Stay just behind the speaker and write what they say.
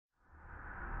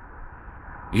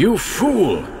You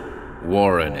fool!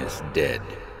 Warren is dead.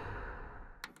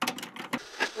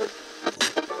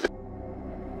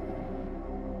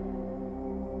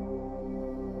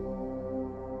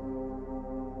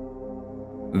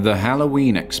 The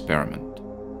Halloween Experiment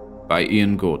by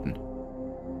Ian Gordon.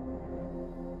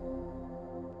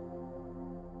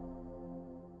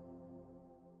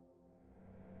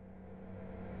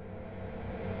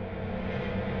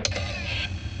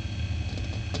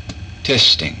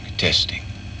 Testing.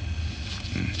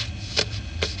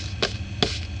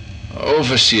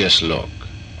 Overseer's log,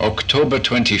 October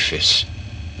 25th,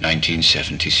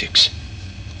 1976.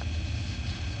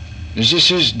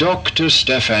 This is Doctor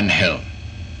Stephan Helm,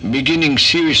 beginning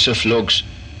series of logs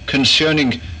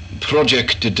concerning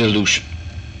Project Delusion.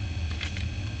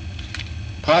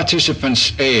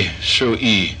 Participants A through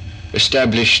E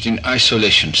established in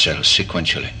isolation cells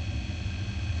sequentially.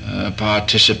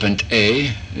 Participant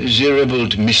A, the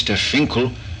rebelled Mr.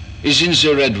 Finkel, is in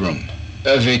the Red Room,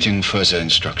 awaiting further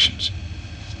instructions.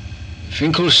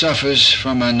 Finkel suffers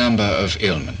from a number of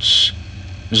ailments,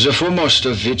 the foremost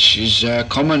of which is a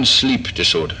common sleep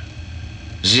disorder.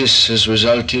 This has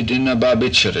resulted in a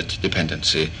barbiturate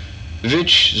dependency,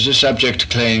 which the subject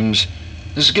claims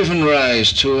has given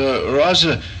rise to a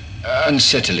rather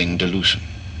unsettling delusion.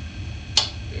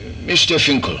 Mr.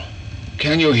 Finkel,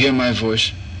 can you hear my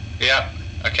voice? Yeah,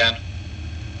 I can.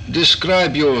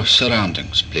 Describe your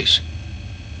surroundings, please.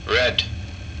 Red.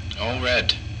 All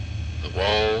red. The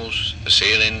walls, the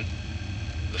ceiling,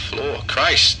 the floor.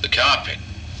 Christ, the carpet.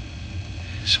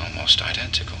 It's almost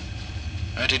identical.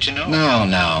 How did you know?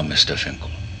 Now, Mr. Finkel.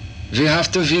 We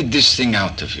have to weed this thing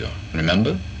out of you,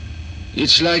 remember?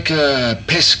 It's like a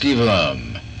pesky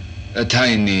worm, a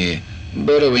tiny,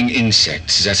 burrowing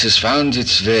insect that has found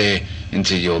its way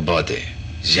into your body,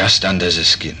 just under the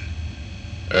skin,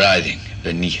 riding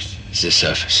beneath the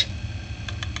surface.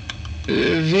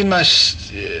 We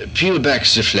must peel back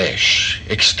the flesh,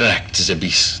 extract the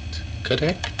beast,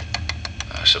 correct?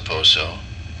 I suppose so.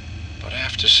 But I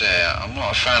have to say, I'm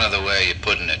not a fan of the way you're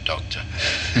putting it, Doctor.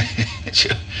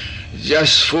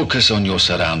 Just focus on your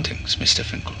surroundings, Mr.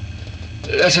 Finkel.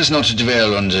 Let us not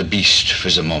dwell on the beast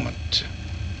for the moment.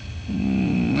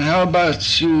 How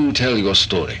about you tell your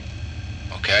story?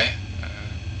 Okay.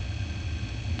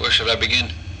 Where should I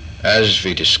begin? As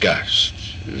we discussed,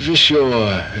 with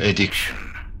your addiction.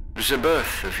 The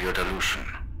birth of your delusion.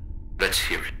 Let's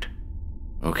hear it.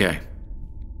 Okay.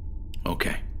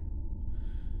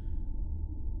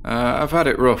 I've had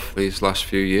it rough these last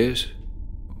few years.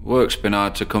 Work's been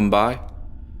hard to come by.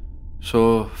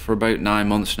 So, for about 9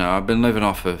 months now, I've been living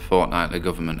off a fortnightly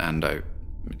government handout.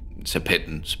 It's a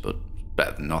pittance, but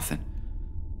better than nothing.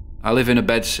 I live in a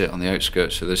bedsit on the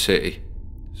outskirts of the city.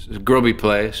 It's a grubby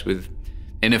place with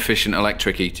inefficient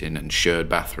electric heating and shared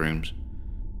bathrooms.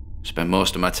 Spend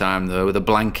most of my time, though, with a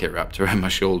blanket wrapped around my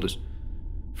shoulders.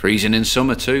 Freezing in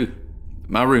summer, too.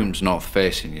 My room's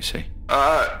north-facing, you see.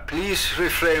 Please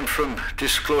refrain from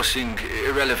disclosing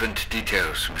irrelevant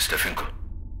details, Mr. Finkel.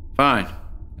 Fine.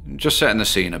 Just setting the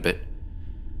scene a bit.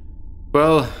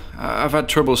 Well, I've had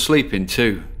trouble sleeping,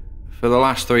 too. For the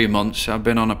last 3 months, I've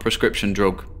been on a prescription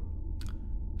drug.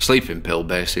 Sleeping pill,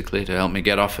 basically, to help me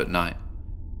get off at night.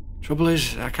 Trouble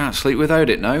is, I can't sleep without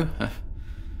it now.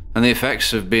 And the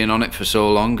effects of being on it for so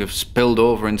long have spilled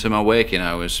over into my waking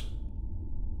hours.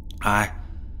 I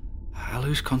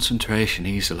lose concentration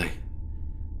easily.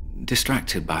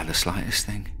 Distracted by the slightest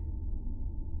thing.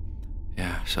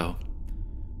 Yeah, so...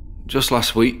 just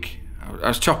last week, I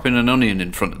was chopping an onion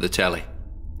in front of the telly.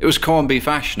 It was corned beef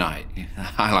hash night, the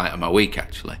highlight of my week,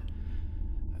 actually.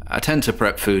 I tend to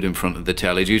prep food in front of the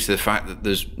telly due to the fact that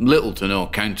there's little to no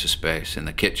counter space in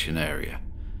the kitchen area.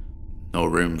 No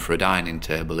room for a dining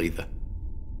table either.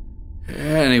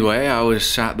 Anyway, I was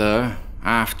sat there,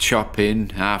 half chopping,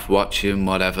 half watching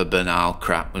whatever banal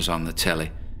crap was on the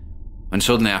telly, when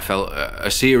suddenly I felt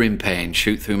a searing pain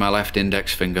shoot through my left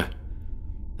index finger.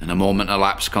 In a moment of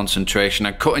lapsed concentration,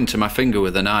 I cut into my finger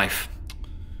with a knife.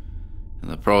 In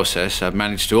the process, I'd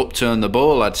managed to upturn the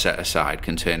bowl I'd set aside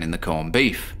containing the corned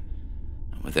beef.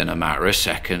 And within a matter of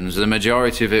seconds, the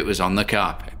majority of it was on the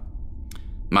carpet.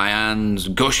 My hands,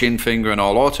 gushing finger and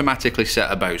all, automatically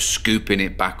set about scooping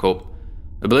it back up,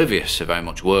 oblivious of how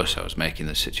much worse I was making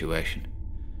the situation.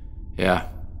 Yeah.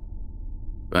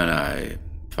 When I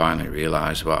finally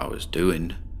realised what I was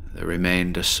doing, there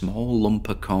remained a small lump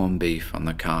of corned beef on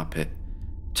the carpet,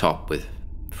 topped with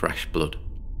fresh blood.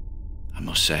 I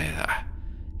must say that I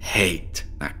hate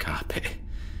that carpet.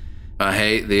 I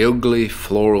hate the ugly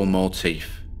floral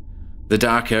motif, the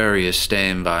dark areas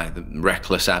stained by the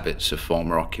reckless habits of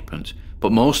former occupants,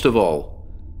 but most of all,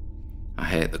 I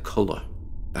hate the colour.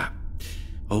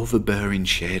 overbearing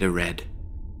shade of red.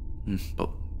 But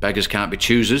beggars can't be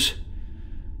choosers.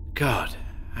 God,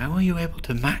 how are you able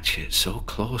to match it so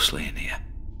closely in here?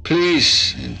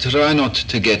 Please, try not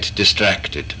to get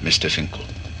distracted, Mr. Finkel.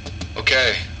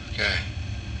 Okay.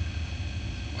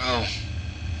 Well,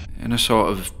 In a sort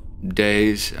of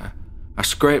daze, I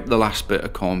scraped the last bit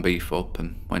of corned beef up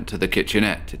and went to the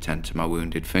kitchenette to tend to my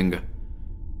wounded finger.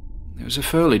 It was a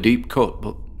fairly deep cut,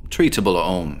 but treatable at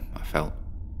home, I felt.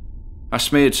 I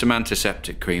smeared some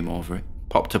antiseptic cream over it,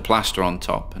 popped a plaster on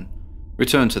top, and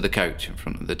returned to the couch in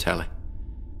front of the telly.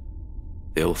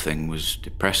 The whole thing was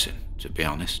depressing, to be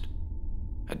honest.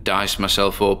 I'd diced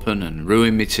myself open and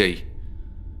ruined my tea,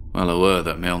 well aware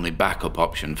that my only backup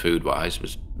option food-wise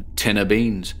was a tin of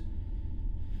beans.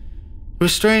 It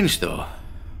was strange, though.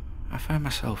 I found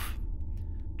myself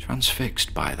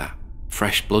transfixed by that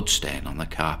fresh blood stain on the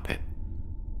carpet.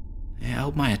 It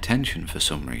held my attention for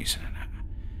some reason.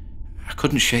 I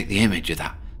couldn't shake the image of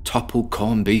that toppled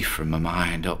corned beef from my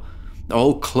mind,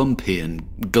 all clumpy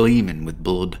and gleaming with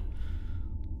blood.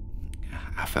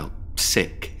 I felt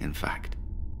sick, in fact.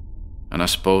 And I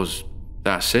suppose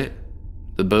that's it,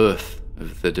 the birth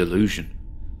of the delusion.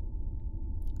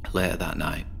 Later that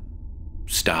night,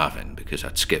 starving because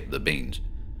I'd skipped the beans,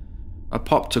 I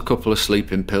popped a couple of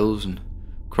sleeping pills and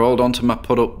crawled onto my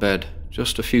put-up bed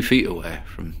just a few feet away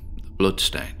from the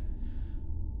bloodstain.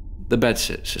 The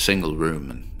bedsit's a single room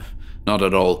and not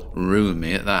at all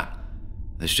roomy at that.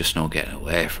 There's just no getting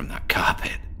away from that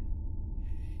carpet.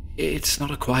 It's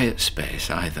not a quiet space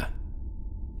either.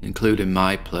 Including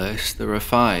my place, there are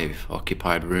 5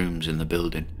 occupied rooms in the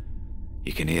building.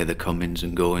 You can hear the comings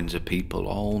and goings of people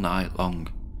all night long.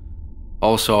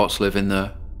 All sorts live in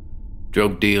there.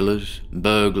 Drug dealers,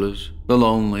 burglars, the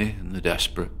lonely and the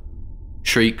desperate.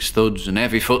 Shrieks, thuds and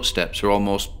heavy footsteps are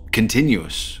almost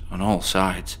continuous on all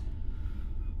sides.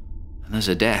 And there's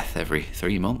a death every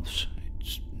 3 months.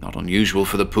 It's not unusual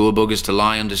for the poor buggers to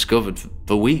lie undiscovered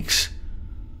for weeks.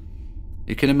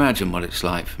 You can imagine what it's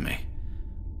like for me.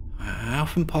 I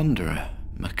often ponder a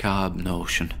macabre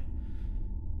notion.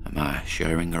 Am I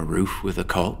sharing a roof with a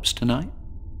corpse tonight?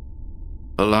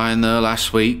 But lying there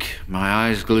last week, my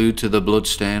eyes glued to the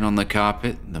bloodstain on the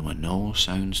carpet, there were no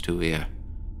sounds to hear.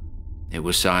 It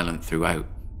was silent throughout,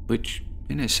 which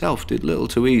in itself did little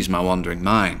to ease my wandering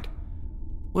mind.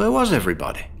 Where was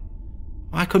everybody?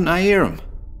 Why couldn't I hear them?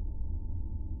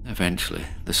 Eventually,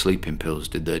 the sleeping pills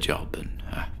did their job and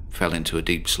I fell into a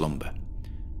deep slumber,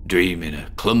 dreaming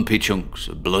of clumpy chunks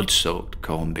of blood-soaked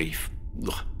corned beef.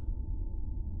 Ugh.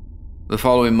 The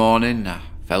following morning, I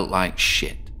felt like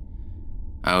shit.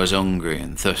 I was hungry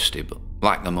and thirsty, but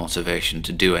lacked the motivation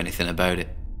to do anything about it.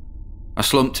 I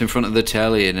slumped in front of the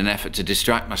telly in an effort to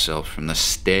distract myself from the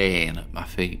stain at my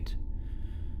feet.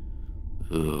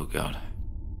 Oh, God.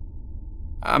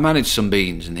 I managed some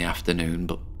beans in the afternoon,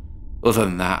 but other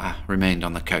than that, I remained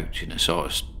on the couch in a sort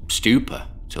of stupor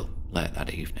till late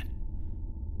that evening.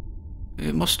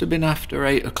 It must have been after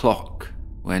 8 o'clock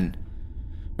when,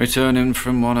 returning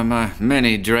from one of my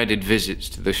many dreaded visits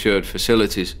to the shared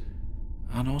facilities,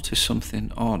 I noticed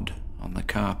something odd on the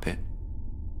carpet.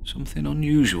 Something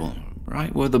unusual,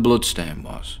 right where the bloodstain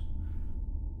was.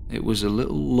 It was a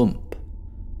little lump,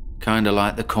 kinda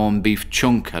like the corned beef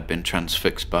chunk I'd been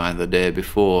transfixed by the day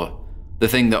before, the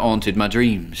thing that haunted my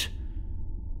dreams.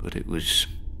 But it was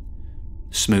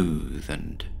smooth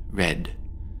and red,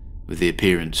 with the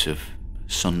appearance of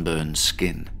sunburned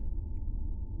skin.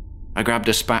 I grabbed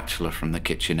a spatula from the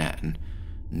kitchenette and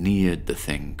neared the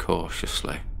thing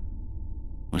cautiously.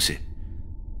 Was it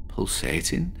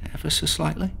pulsating ever so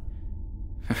slightly?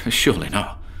 Surely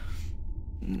not.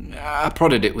 I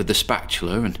prodded it with the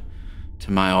spatula and,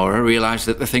 to my horror, realised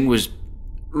that the thing was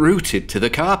rooted to the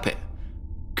carpet.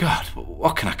 God,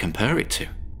 what can I compare it to?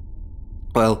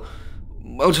 Well,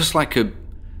 just like a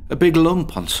big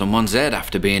lump on someone's head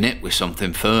after being hit with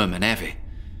something firm and heavy.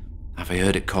 Have I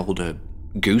heard it called a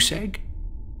goose egg?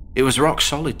 It was rock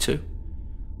solid too.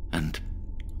 And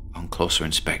on closer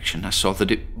inspection, I saw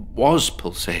that it was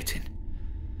pulsating.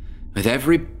 With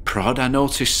every prod, I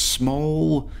noticed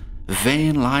small,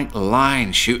 vein-like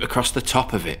lines shoot across the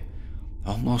top of it,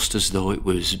 almost as though it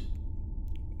was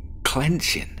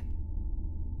clenching.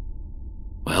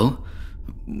 Well,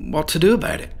 what to do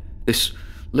about it? This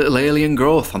little alien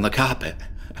growth on the carpet?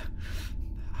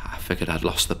 I figured I'd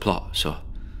lost the plot, so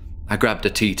I grabbed a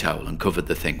tea towel and covered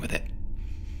the thing with it.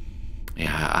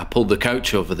 Yeah, I pulled the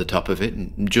couch over the top of it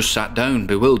and just sat down,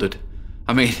 bewildered.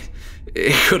 I mean,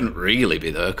 it couldn't really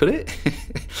be there, could it?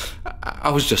 I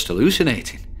was just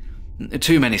hallucinating.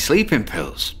 Too many sleeping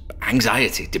pills,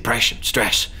 anxiety, depression,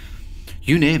 stress,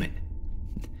 you name it.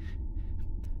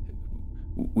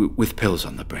 With pills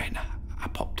on the brain, I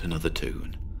popped another 2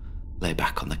 and lay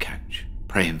back on the couch,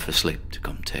 praying for sleep to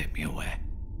come take me away.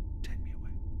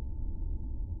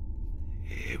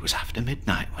 It was after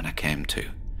midnight when I came to.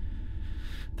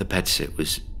 The bedsit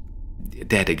was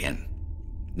dead again.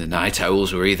 The night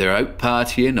owls were either out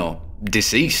partying or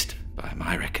deceased, by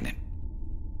my reckoning.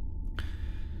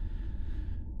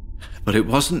 But it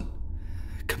wasn't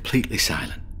completely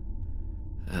silent,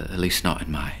 at least not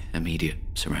in my immediate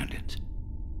surroundings.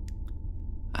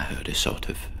 I heard a sort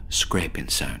of scraping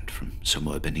sound from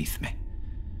somewhere beneath me,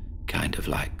 kind of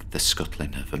like the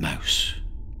scuttling of a mouse.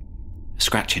 A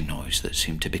scratching noise that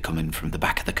seemed to be coming from the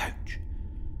back of the couch.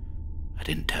 I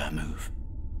didn't dare move.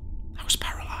 I was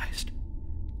paralysed.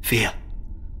 Fear.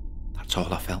 That's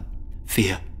all I felt.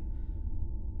 Fear.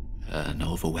 An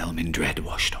overwhelming dread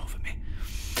washed over me.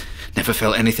 Never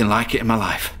felt anything like it in my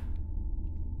life.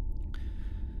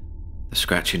 The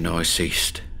scratching noise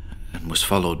ceased and was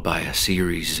followed by a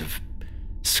series of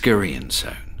scurrying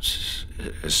sounds,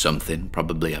 as something,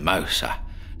 probably a mouse, I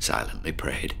silently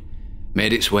prayed,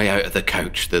 made its way out of the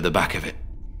couch through the back of it.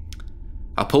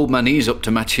 I pulled my knees up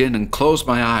to my chin and closed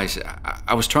my eyes.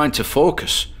 I was trying to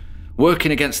focus,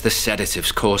 working against the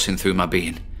sedatives coursing through my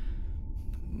being.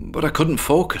 But I couldn't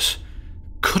focus,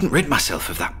 couldn't rid myself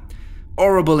of that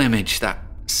horrible image, that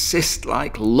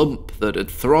cyst-like lump that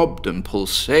had throbbed and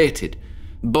pulsated,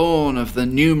 born of the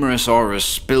numerous horrors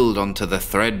spilled onto the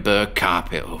threadbare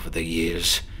carpet over the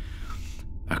years.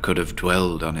 I could have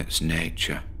dwelled on its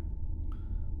nature,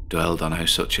 dwelled on how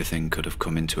such a thing could have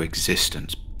come into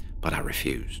existence, but I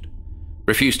refused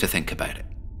to think about it.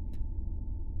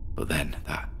 But then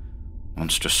that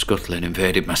monstrous scuttling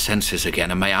invaded my senses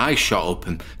again, and my eyes shot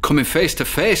open, coming face to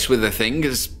face with the thing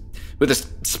as, with the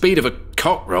speed of a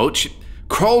cockroach, it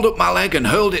crawled up my leg and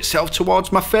hurled itself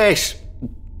towards my face.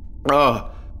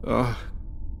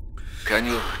 Can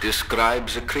you describe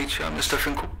the creature, Mr.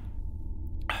 Finkel?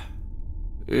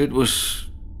 It was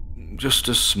just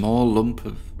a small lump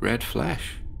of red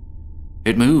flesh.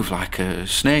 It moved like a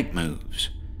snake moves.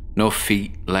 No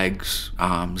feet, legs,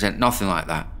 arms, nothing like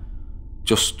that.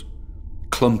 Just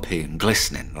clumpy and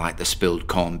glistening like the spilled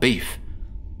corned beef.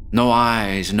 No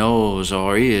eyes, nose,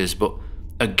 or ears, but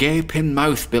a gaping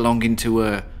mouth belonging to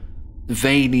a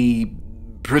veiny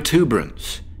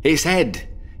protuberance. Its head,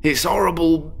 its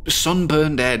horrible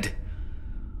sunburned head.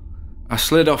 I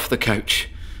slid off the couch,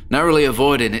 narrowly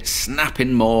avoiding its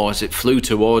snapping maw as it flew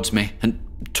towards me, and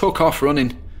took off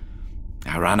running.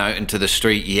 I ran out into the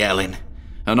street yelling,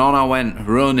 and on I went,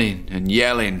 running and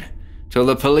yelling, till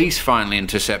the police finally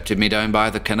intercepted me down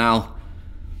by the canal.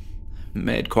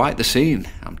 Made quite the scene,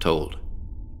 I'm told.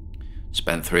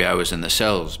 Spent 3 hours in the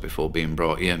cells before being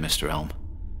brought here, Mr. Helm.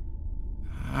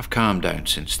 I've calmed down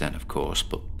since then, of course,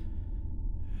 but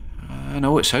I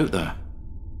know it's out there.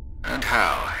 And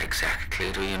how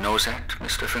exactly do you know that,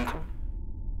 Mr. Finkel?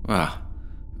 Well,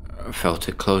 I felt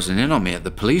it closing in on me at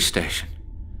the police station.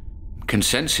 I can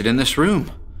sense it in this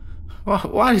room.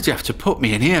 Why did you have to put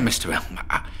me in here, Mr. Helm?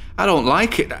 I don't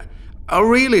like it. I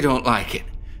really don't like it.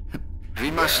 We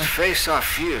must face our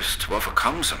fears to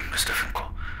overcome them, Mr. Finkel.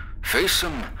 Face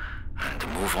them and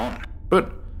move on.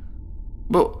 But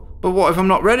what if I'm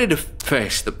not ready to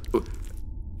face the...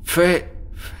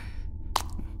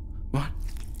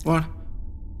 What?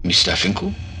 Mr.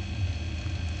 Finkel?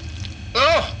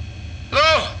 No!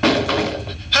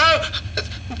 How?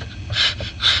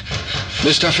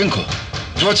 Mr. Finkel,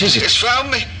 what is it? It's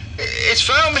found me! It's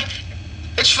found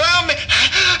me!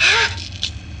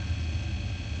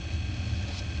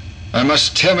 I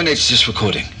must terminate this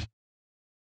recording.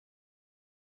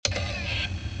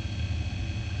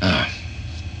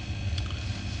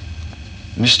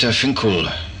 Mr. Finkel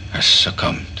has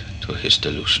succumbed to his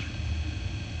delusion.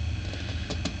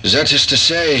 That is to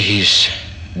say, he's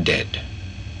dead.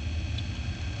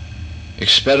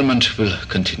 Experiment will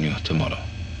continue tomorrow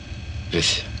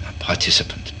with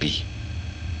participant B.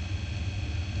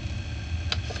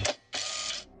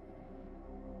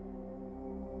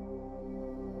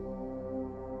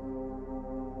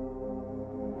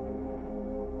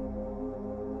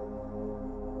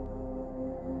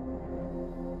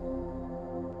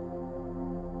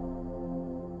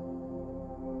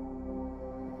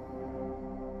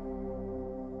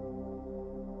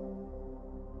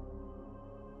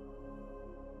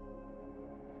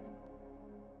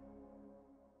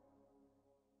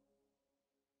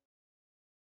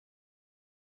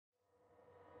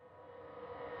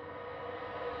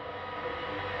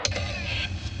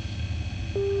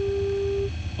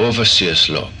 Overseer's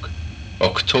log,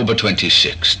 October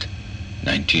 26th,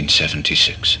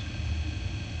 1976.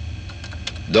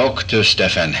 Doctor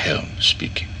Stephan Helm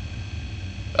speaking.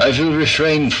 I will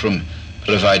refrain from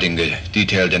providing a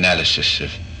detailed analysis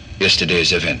of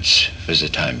yesterday's events for the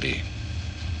time being.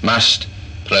 Must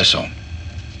press on.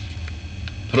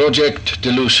 Project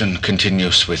Delusion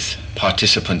continues with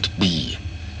participant B,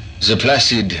 the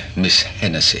placid Miss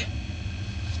Hennessy.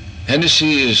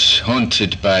 Hennessy is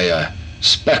haunted by a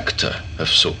spectre of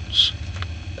sorts,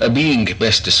 a being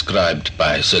best described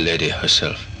by the lady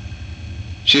herself.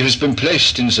 She has been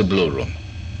placed in the blue room,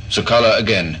 the color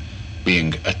again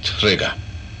being a trigger.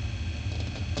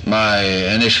 My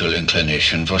initial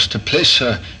inclination was to place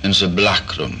her in the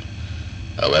black room.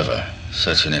 However,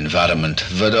 such an environment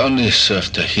would only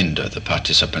serve to hinder the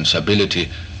participant's ability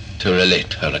to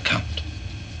relate her account.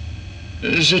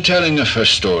 The telling of her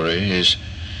story is,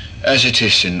 as it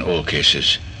is in all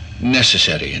cases,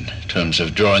 necessary in terms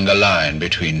of drawing a line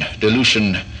between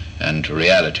delusion and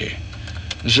reality.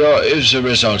 So if the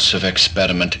results of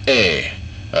experiment A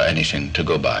are anything to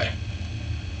go by,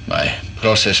 my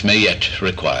process may yet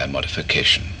require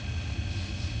modification.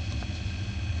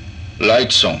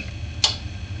 Lights on.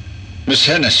 Miss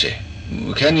Hennessy,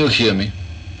 can you hear me?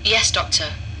 Yes, Doctor.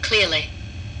 Clearly.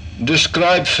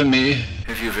 Describe for me,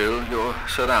 if you will, your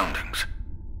surroundings.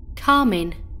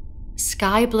 Calming.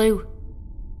 Sky blue.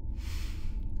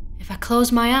 If I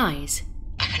close my eyes,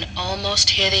 I can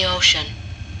almost hear the ocean.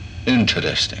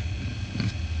 Interesting.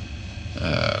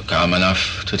 Calm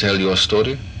enough to tell your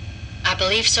story? I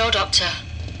believe so, Doctor.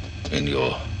 In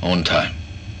your own time.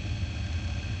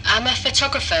 I'm a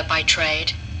photographer by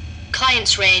trade.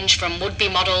 Clients range from would-be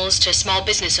models to small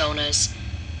business owners.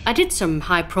 I did some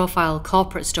high-profile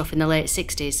corporate stuff in the late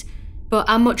 60s, but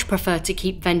I much prefer to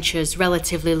keep ventures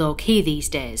relatively low-key these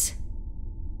days.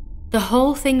 The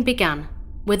whole thing began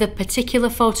with a particular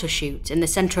photo shoot in the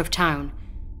centre of town,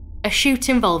 a shoot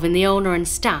involving the owner and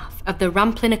staff of the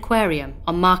Ramplin Aquarium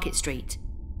on Market Street.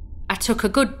 I took a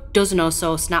good dozen or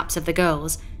so snaps of the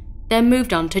girls, then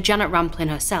moved on to Janet Ramplin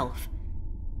herself.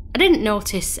 I didn't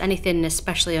notice anything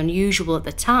especially unusual at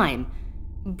the time,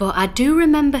 but I do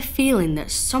remember feeling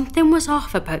that something was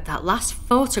off about that last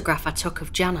photograph I took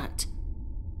of Janet.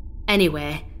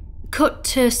 Anyway, cut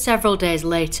to several days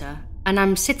later, and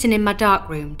I'm sitting in my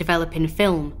darkroom developing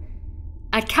film.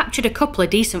 I'd captured a couple of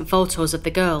decent photos of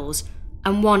the girls,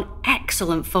 and one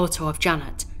excellent photo of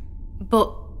Janet,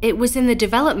 but it was in the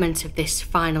development of this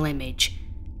final image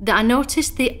that I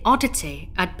noticed the oddity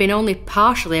I'd been only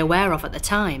partially aware of at the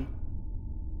time.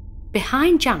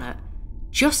 Behind Janet,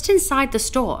 just inside the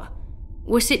store,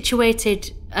 were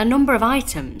situated a number of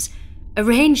items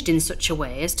arranged in such a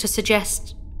way as to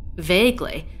suggest,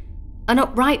 vaguely, an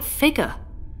upright figure.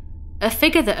 A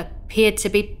figure that appeared to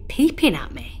be peeping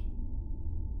at me.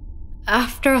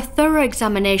 After a thorough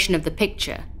examination of the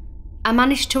picture, I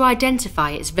managed to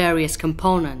identify its various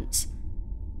components.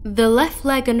 The left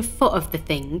leg and foot of the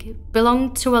thing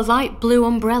belonged to a light blue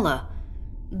umbrella.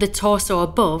 The torso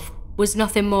above was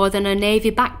nothing more than a navy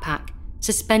backpack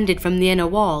suspended from the inner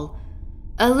wall.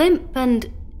 A limp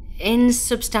and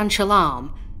insubstantial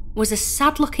arm was a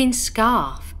sad-looking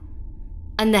scarf,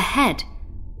 and the head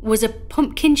was a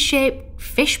pumpkin-shaped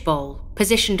fishbowl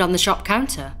positioned on the shop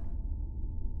counter.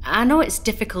 I know it's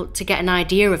difficult to get an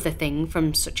idea of the thing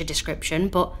from such a description,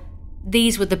 but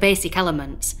these were the basic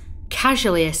elements,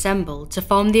 casually assembled to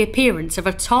form the appearance of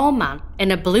a tall man in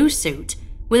a blue suit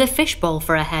with a fishbowl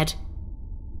for a head.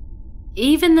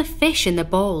 Even the fish in the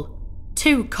bowl,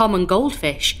 two common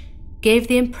goldfish, gave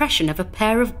the impression of a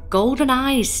pair of golden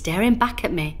eyes staring back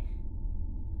at me.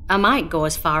 I might go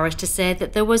as far as to say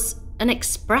that there was an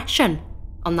expression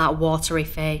on that watery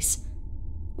face,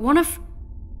 one of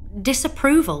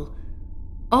disapproval,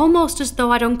 almost as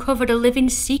though I'd uncovered a living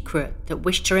secret that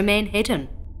wished to remain hidden.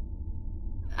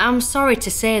 I'm sorry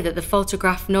to say that the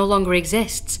photograph no longer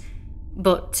exists,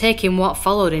 but taking what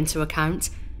followed into account,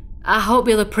 I hope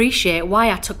you'll appreciate why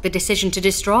I took the decision to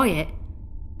destroy it,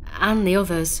 and the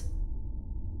others.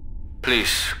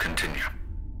 Please continue.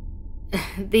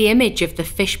 The image of the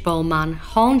fishbowl man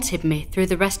haunted me through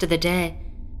the rest of the day,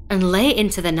 and late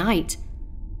into the night.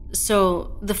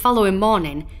 So, the following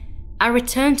morning, I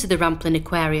returned to the Ramplin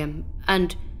Aquarium,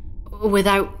 and,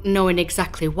 without knowing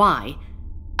exactly why,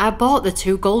 I bought the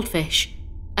two goldfish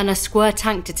and a square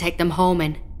tank to take them home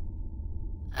in.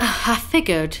 I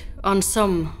figured, on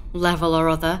some level or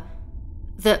other,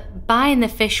 that buying the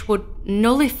fish would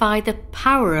nullify the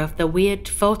power of the weird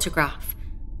photograph,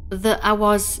 that I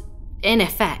was, in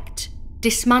effect,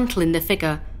 dismantling the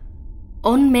figure,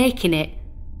 unmaking it,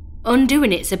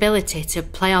 undoing its ability to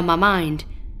play on my mind.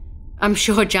 I'm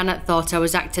sure Janet thought I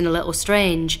was acting a little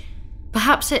strange.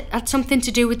 Perhaps it had something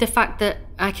to do with the fact that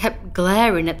I kept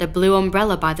glaring at the blue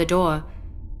umbrella by the door,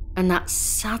 and that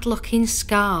sad-looking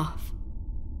scarf.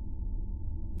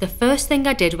 The first thing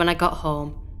I did when I got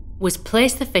home was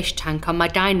place the fish tank on my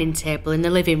dining table in the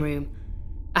living room.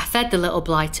 I fed the little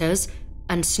blighters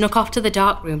and snuck off to the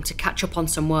dark room to catch up on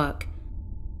some work.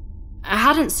 I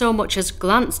hadn't so much as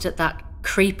glanced at that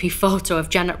creepy photo of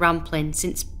Janet Ramplin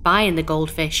since buying the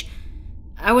goldfish.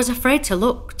 I was afraid to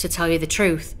look, to tell you the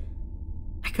truth.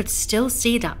 I could still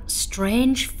see that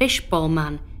strange fishbowl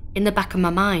man in the back of my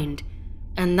mind,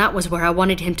 and that was where I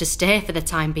wanted him to stay for the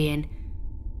time being.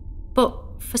 But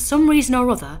for some reason or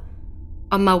other,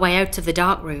 on my way out of the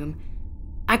dark room,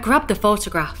 I grabbed the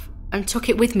photograph and took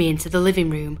it with me into the living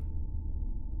room.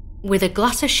 With a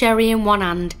glass of sherry in one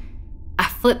hand, I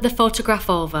flipped the photograph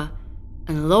over,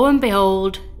 and lo and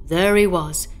behold, there he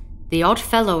was, the odd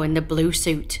fellow in the blue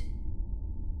suit.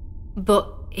 But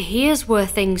here's where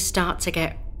things start to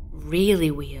get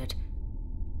really weird.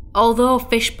 Although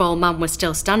Fishbowl Man was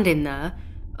still standing there,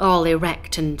 all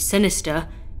erect and sinister,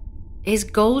 his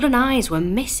golden eyes were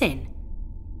missing.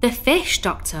 The fish,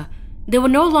 Doctor, they were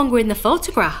no longer in the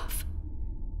photograph.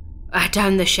 I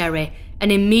downed the sherry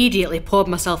and immediately poured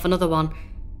myself another one.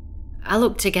 I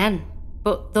looked again,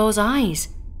 but those eyes,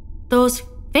 those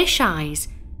fish eyes,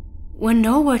 were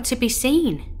nowhere to be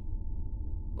seen.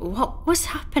 What was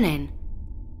happening?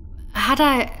 Had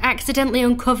I accidentally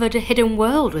uncovered a hidden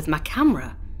world with my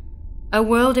camera? A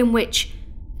world in which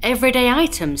everyday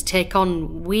items take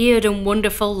on weird and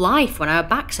wonderful life when our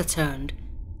backs are turned,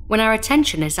 when our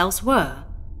attention is elsewhere?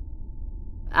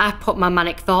 I put my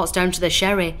manic thoughts down to the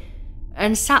sherry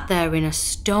and sat there in a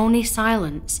stony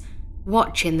silence,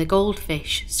 watching the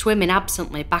goldfish swimming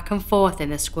absently back and forth in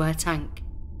the square tank.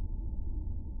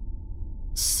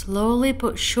 Slowly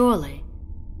but surely,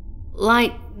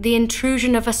 like the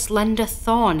intrusion of a slender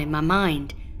thorn in my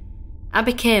mind, I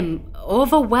became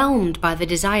overwhelmed by the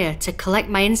desire to collect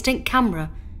my instant camera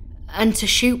and to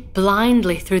shoot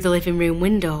blindly through the living room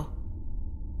window.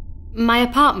 My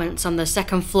apartment's on the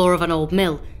second floor of an old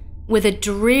mill, with a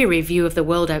dreary view of the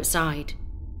world outside.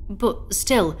 But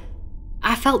still,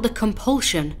 I felt the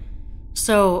compulsion,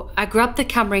 so I grabbed the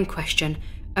camera in question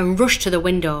and rushed to the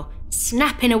window,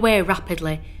 snapping away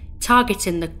rapidly,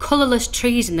 targeting the colourless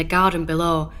trees in the garden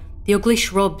below, the ugly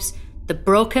shrubs, the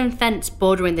broken fence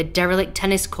bordering the derelict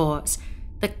tennis courts,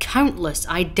 the countless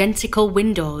identical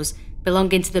windows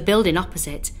belonging to the building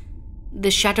opposite,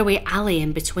 the shadowy alley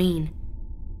in between.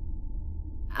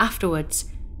 Afterwards,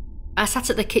 I sat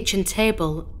at the kitchen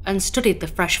table and studied the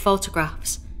fresh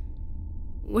photographs.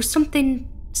 Was something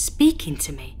speaking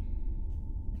to me?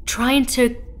 Trying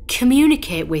to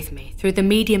communicate with me through the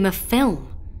medium of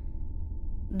film?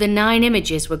 The 9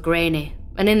 images were grainy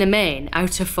and in the main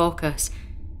out of focus,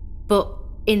 but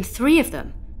in 3 of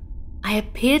them, I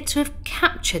appeared to have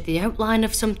captured the outline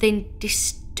of something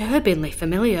disturbingly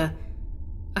familiar.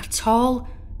 A tall,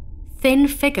 thin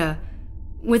figure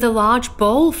with a large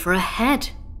bowl for a head.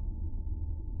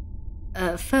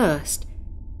 At first,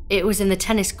 it was in the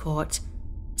tennis court,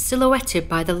 silhouetted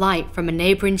by the light from a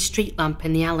neighbouring street lamp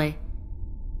in the alley.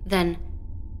 Then,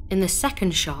 in the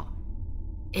second shot,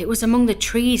 it was among the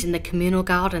trees in the communal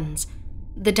gardens,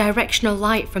 the directional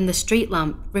light from the street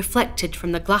lamp reflected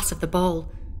from the glass of the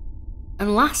bowl.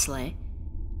 And lastly,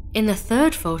 in the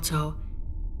third photo,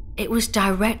 it was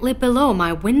directly below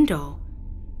my window,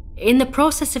 in the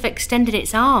process of extending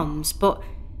its arms, but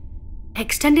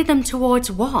extending them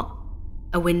towards what?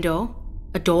 A window?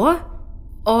 A door?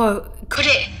 Or could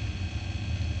it...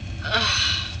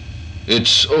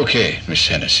 It's okay, Miss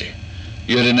Hennessy.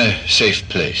 You're in a safe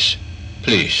place.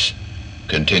 Please,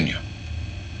 continue.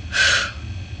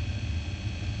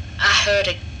 I heard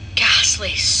a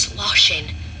ghastly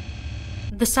sloshing.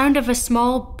 The sound of a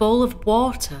small bowl of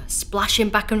water splashing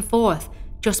back and forth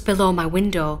just below my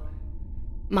window.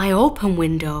 My open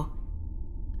window.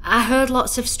 I heard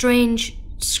lots of strange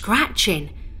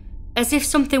scratching, as if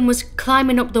something was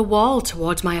climbing up the wall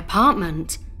towards my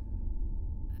apartment.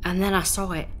 And then I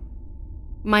saw it.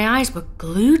 My eyes were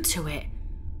glued to it.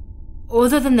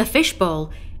 Other than the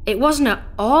fishbowl, it wasn't at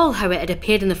all how it had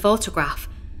appeared in the photograph.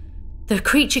 The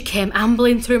creature came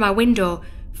ambling through my window,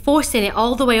 forcing it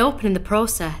all the way open in the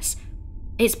process.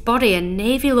 Its body a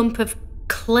navy lump of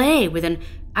clay with an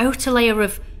outer layer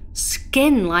of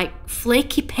skin like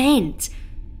flaky paint.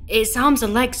 Its arms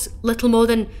and legs little more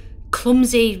than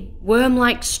clumsy,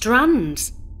 worm-like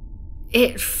strands.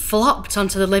 It flopped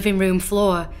onto the living room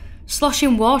floor,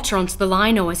 sloshing water onto the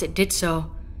lino as it did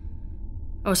so.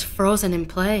 I was frozen in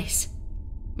place.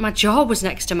 My jaw was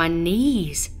next to my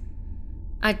knees.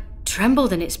 I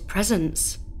trembled in its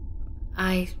presence.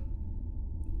 I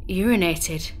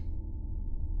urinated.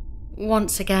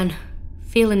 Once again,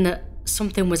 feeling that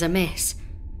something was amiss.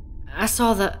 I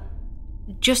saw that,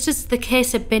 just as the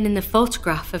case had been in the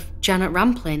photograph of Janet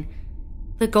Rampling,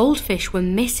 the goldfish were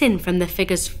missing from the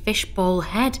figure's fishbowl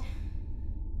head.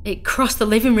 It crossed the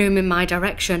living room in my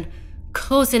direction,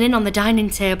 closing in on the dining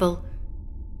table.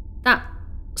 That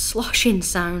sloshing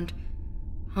sound,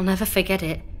 I'll never forget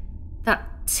it. That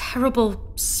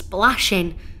terrible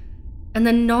splashing, and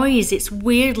the noise its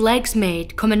weird legs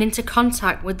made coming into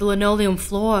contact with the linoleum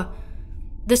floor.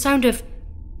 The sound of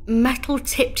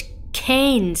metal-tipped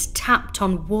canes tapped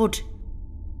on wood.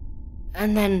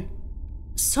 And then,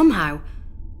 somehow,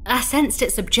 I sensed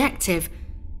its objective.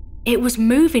 It was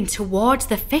moving towards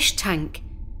the fish tank.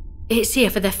 "It's here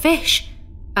for the fish,"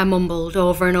 I mumbled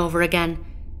over and over again.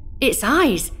 "Its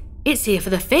eyes, it's here for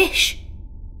the fish."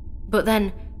 But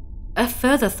then, a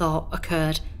further thought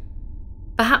occurred.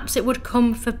 Perhaps it would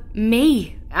come for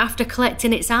me after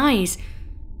collecting its eyes.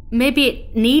 Maybe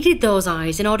it needed those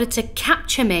eyes in order to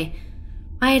capture me.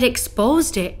 I had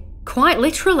exposed it, quite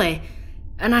literally,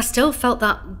 and I still felt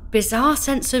that bizarre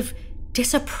sense of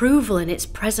disapproval in its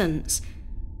presence.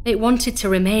 It wanted to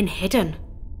remain hidden.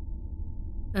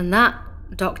 And that,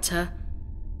 Doctor,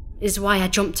 is why I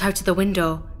jumped out of the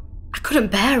window. I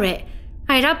couldn't bear it.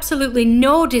 I had absolutely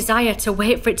no desire to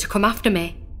wait for it to come after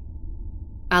me.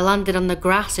 I landed on the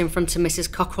grass in front of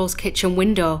Mrs. Cockrell's kitchen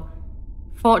window.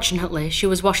 Fortunately, she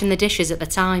was washing the dishes at the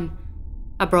time.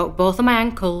 I broke both of my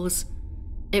ankles.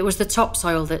 It was the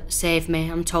topsoil that saved me,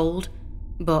 I'm told,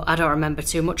 but I don't remember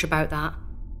too much about that.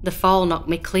 The fall knocked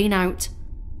me clean out.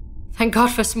 Thank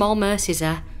God for small mercies,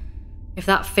 eh? If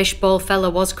that fishbowl fella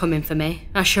was coming for me,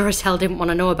 I sure as hell didn't want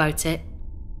to know about it.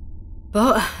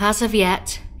 But as of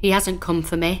yet, he hasn't come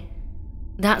for me.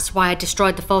 That's why I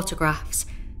destroyed the photographs,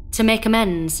 to make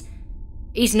amends.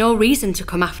 He's no reason to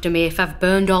come after me if I've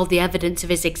burned all the evidence of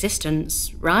his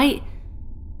existence, right?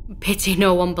 Pity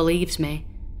no one believes me.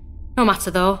 No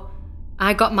matter though,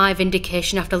 I got my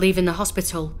vindication after leaving the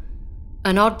hospital.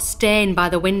 An odd stain by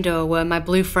the window where my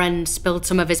blue friend spilled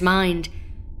some of his mind,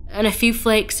 and a few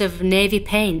flakes of navy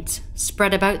paint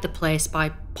spread about the place by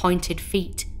pointed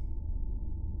feet.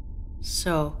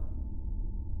 So,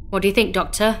 what do you think,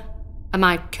 Doctor? Am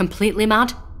I completely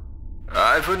mad?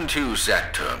 I wouldn't use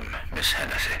that term, Miss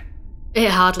Hennessy.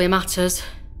 It hardly matters.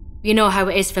 You know how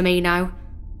it is for me now.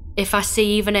 If I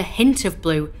see even a hint of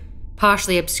blue,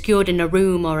 partially obscured in a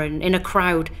room or in a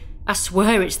crowd, I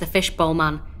swear it's the fishbowl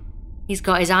man. He's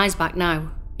got his eyes back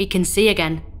now. He can see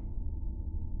again.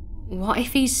 What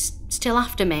if he's still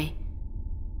after me?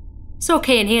 It's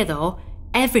okay in here though.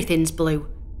 Everything's blue,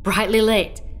 brightly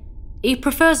lit. He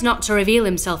prefers not to reveal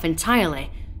himself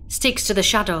entirely, sticks to the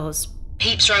shadows,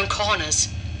 peeps round corners.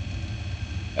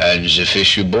 And the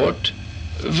fish you bought?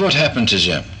 What happened to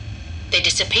them? They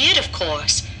disappeared, of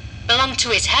course. Belonged to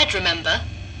his head, remember?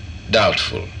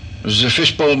 Doubtful. The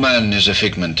fishbowl man is a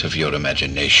figment of your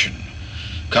imagination.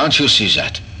 Can't you see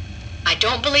that? I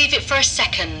don't believe it for a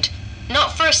second.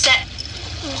 Not for a sec...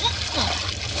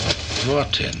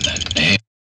 What in the name?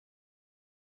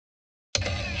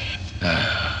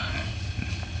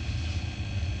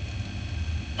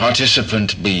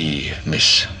 Participant B,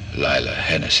 Miss Lila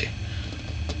Hennessy.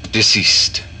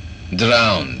 Deceased.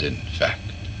 Drowned, in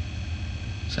fact.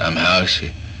 Somehow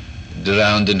she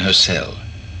drowned in her cell.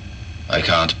 I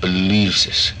can't believe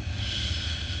this.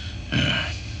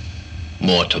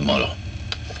 More tomorrow.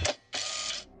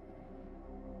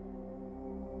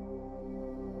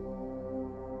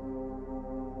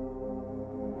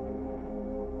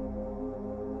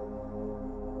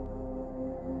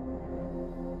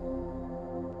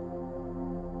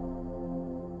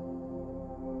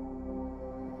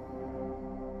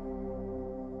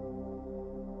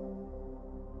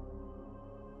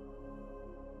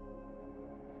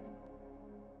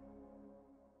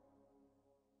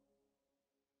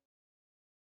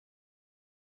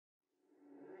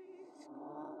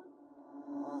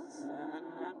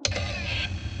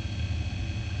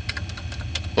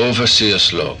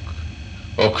 Overseer's Log,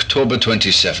 October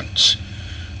 27th,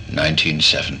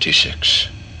 1976.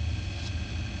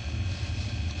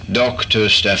 Doctor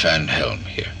Stephan Helm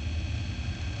here.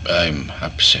 I'm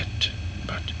upset,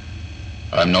 but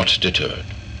I'm not deterred.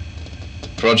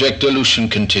 Project Delusion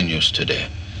continues today,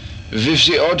 with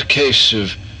the odd case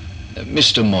of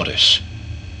Mr. Morris.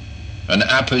 An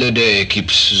apple a day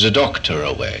keeps the doctor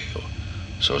away, or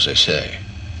so they say.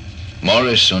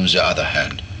 Morris, on the other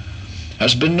hand,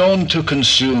 has been known to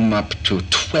consume up to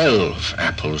 12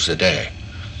 apples a day,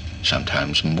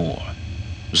 sometimes more.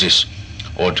 This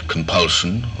odd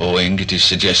compulsion, owing, it is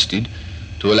suggested,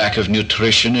 to a lack of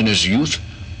nutrition in his youth,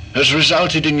 has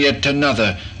resulted in yet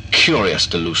another curious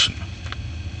delusion.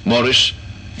 Morris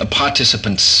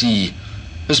Participant C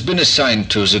has been assigned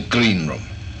to the green room,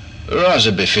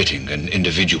 rather befitting an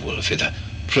individual with a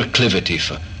proclivity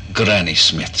for Granny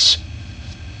Smiths.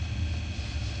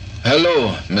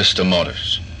 Hello, Mr.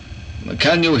 Morris.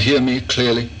 Can you hear me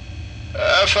clearly?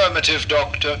 Affirmative,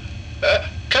 Doctor.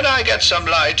 Can I get some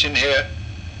light in here?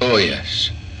 Oh,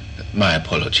 yes. My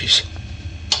apologies.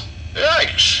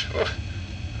 Yikes. Oh,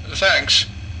 thanks.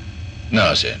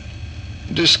 Now then,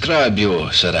 describe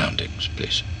your surroundings,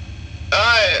 please.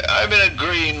 I'm in a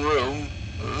green room.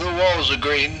 The walls are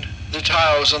green. The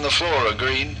tiles on the floor are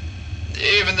green.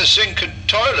 Even the sink and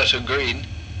toilet are green.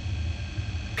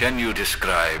 Can you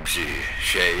describe the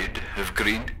shade of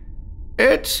green?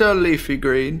 It's a leafy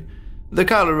green, the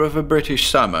colour of a British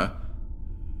summer.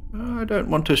 I don't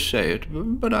want to say it,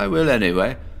 but I will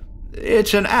anyway.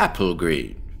 It's an apple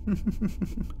green.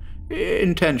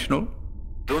 Intentional.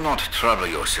 Do not trouble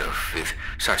yourself with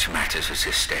such matters at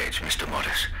this stage, Mr.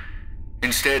 Morris.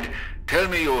 Instead, tell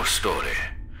me your story.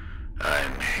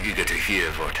 I'm eager to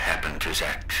hear what happened to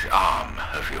that arm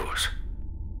of yours.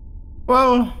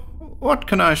 Well, what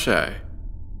can I say?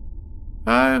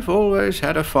 I've always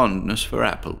had a fondness for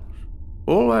apples.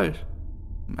 Always.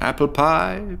 Apple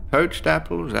pie, poached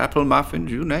apples, apple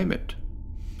muffins, you name it.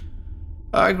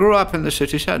 I grew up in the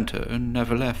city centre and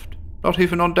never left, not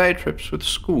even on day trips with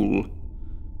school.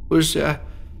 Was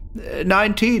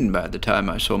 19 by the time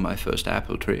I saw my first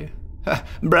apple tree.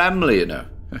 Bramley, you know.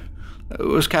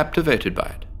 Was captivated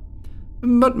by it.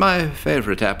 But my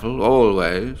favourite apple,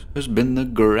 always, has been the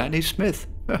Granny Smith.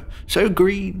 So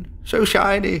green, so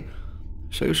shiny,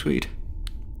 so sweet.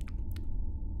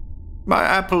 My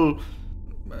apple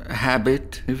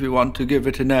habit, if you want to give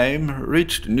it a name,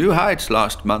 reached new heights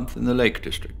last month in the Lake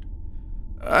District.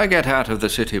 I get out of the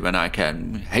city when I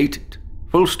can, hate it,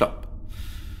 full stop.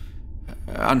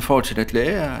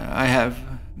 Unfortunately, I have,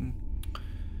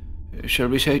 shall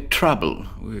we say, trouble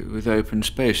with open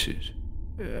spaces.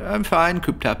 I'm fine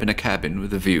cooped up in a cabin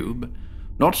with a view, but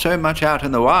not so much out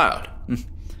in the wild.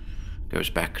 Goes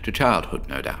back to childhood,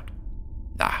 no doubt.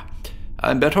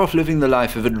 I'm better off living the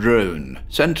life of a drone,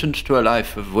 sentenced to a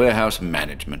life of warehouse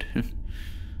management.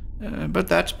 But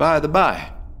that's by the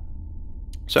by.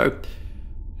 So,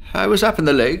 I was up in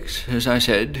the lakes, as I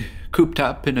said, cooped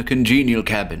up in a congenial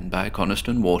cabin by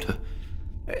Coniston Water,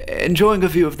 enjoying a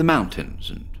view of the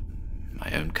mountains and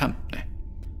my own company.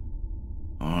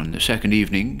 On the second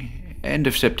evening, end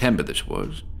of September this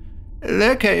was,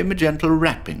 there came a gentle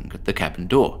rapping at the cabin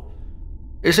door.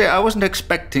 You see, I wasn't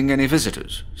expecting any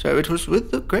visitors, so it was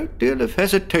with a great deal of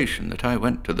hesitation that I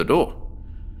went to the door.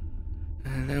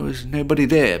 There was nobody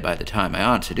there by the time I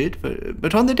answered it,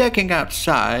 but on the decking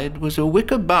outside was a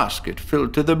wicker basket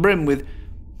filled to the brim with,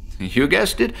 you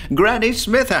guessed it, Granny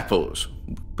Smith apples.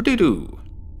 Pretty-doo.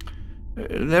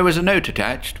 There was a note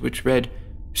attached which read,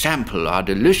 "Sample our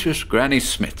delicious Granny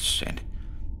Smiths," and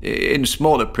in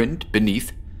smaller print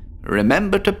beneath,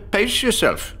 "Remember to pace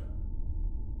yourself."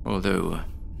 Although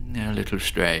a little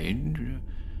strange,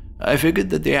 I figured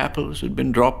that the apples had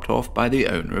been dropped off by the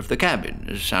owner of the cabin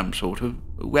as some sort of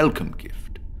welcome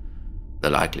gift. The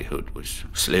likelihood was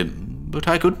slim, but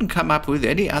I couldn't come up with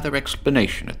any other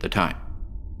explanation at the time.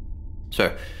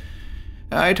 So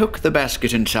I took the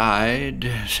basket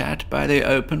inside, sat by the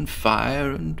open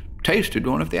fire, and tasted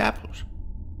one of the apples.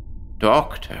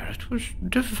 Doctor, it was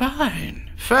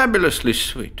divine, fabulously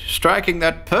sweet, striking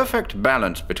that perfect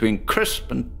balance between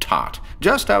crisp and tart,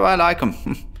 just how I like 'em.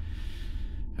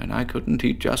 And I couldn't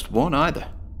eat just one either.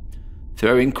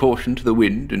 Throwing caution to the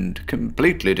wind and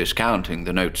completely discounting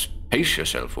the note's pace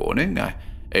yourself warning, I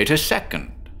ate a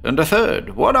second and a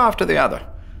third, one after the other.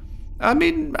 I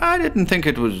mean, I didn't think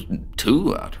it was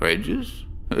too outrageous.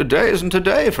 A day isn't a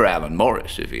day for Alan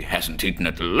Morris if he hasn't eaten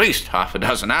at least half a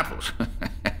dozen apples.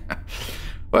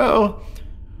 Well,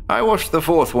 I washed the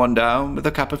fourth one down with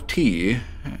a cup of tea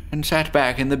and sat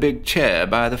back in the big chair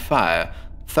by the fire,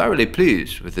 thoroughly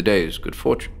pleased with the day's good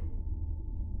fortune.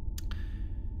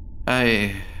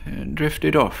 I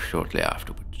drifted off shortly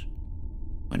afterwards.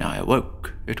 When I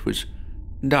awoke, it was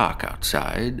dark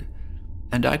outside,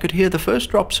 and I could hear the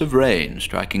first drops of rain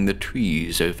striking the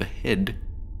trees overhead.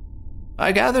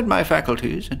 I gathered my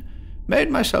faculties and made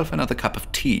myself another cup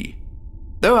of tea.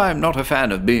 Though I'm not a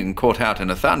fan of being caught out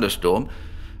in a thunderstorm,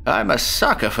 I'm a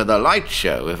sucker for the light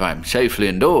show if I'm safely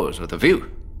indoors with a view.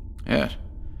 Yes.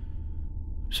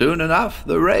 Soon enough,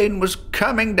 the rain was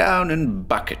coming down in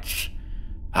buckets.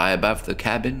 High above the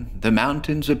cabin, the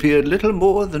mountains appeared little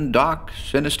more than dark,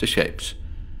 sinister shapes,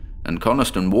 and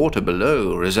Coniston Water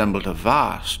below resembled a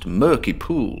vast, murky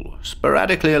pool,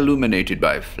 sporadically illuminated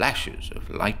by flashes of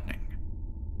lightning.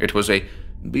 It was a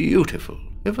beautiful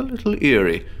if a little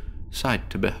eerie, sight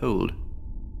to behold.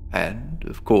 And,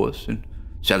 of course, in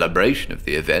celebration of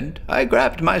the event, I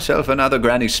grabbed myself another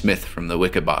Granny Smith from the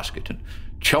wicker basket and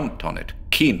chomped on it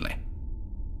keenly.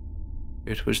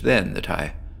 It was then that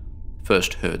I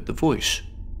first heard the voice.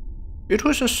 It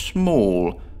was a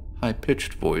small,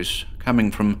 high-pitched voice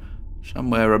coming from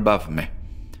somewhere above me.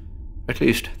 At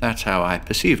least that's how I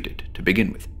perceived it to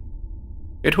begin with.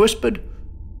 It whispered,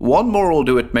 "One more'll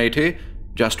do it, matey,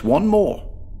 just one more."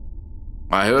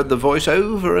 I heard the voice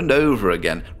over and over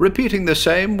again, repeating the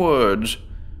same words.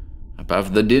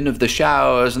 Above the din of the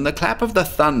showers and the clap of the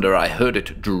thunder, I heard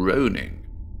it droning.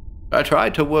 I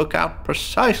tried to work out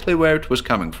precisely where it was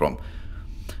coming from,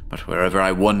 but wherever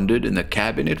I wandered in the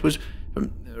cabin, it was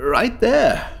right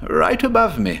there, right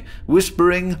above me,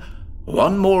 whispering,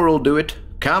 "One more'll do it.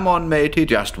 Come on, matey,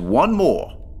 just one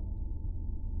more."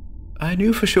 I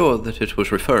knew for sure that it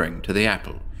was referring to the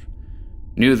apples.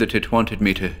 Knew that it wanted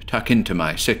me to tuck into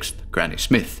my 6th Granny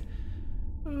Smith.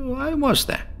 Why was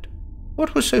that?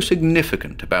 What was so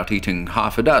significant about eating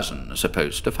half a dozen as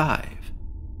opposed to 5?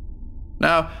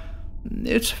 Now,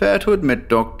 it's fair to admit,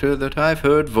 Doctor, that I've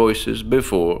heard voices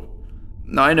before.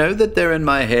 I know that they're in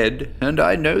my head, and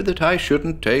I know that I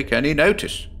shouldn't take any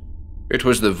notice. It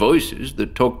was the voices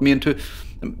that talked me into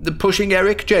pushing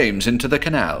Eric James into the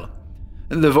canal,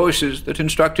 and the voices that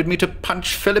instructed me to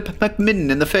punch Philip McMinn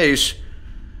in the face,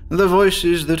 the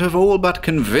voices that have all but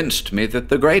convinced me that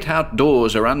the great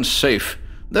outdoors are unsafe,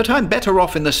 that I'm better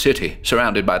off in the city,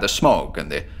 surrounded by the smog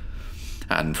and the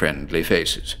unfriendly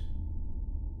faces.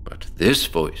 But this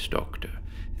voice, Doctor,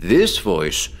 this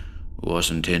voice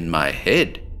wasn't in my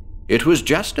head. It was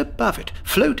just above it,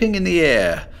 floating in the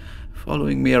air,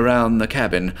 following me around the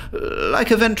cabin,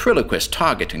 like a ventriloquist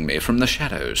targeting me from the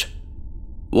shadows.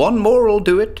 "One more'll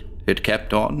do it," it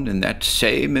kept on in that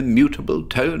same immutable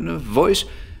tone of voice.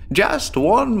 "Just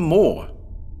one more."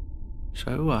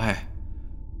 So I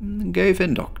gave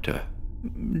in, Doctor.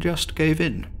 Just gave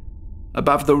in.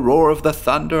 Above the roar of the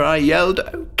thunder, I yelled,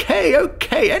 "Okay,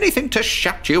 okay, anything to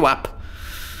shut you up."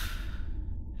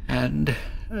 And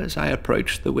as I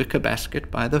approached the wicker basket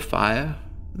by the fire,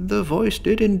 the voice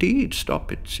did indeed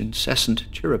stop its incessant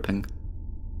chirruping.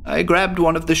 I grabbed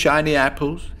one of the shiny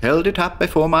apples, held it up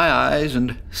before my eyes,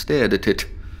 and stared at it.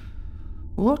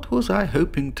 What was I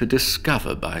hoping to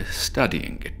discover by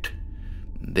studying it?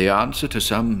 The answer to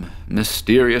some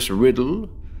mysterious riddle?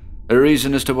 A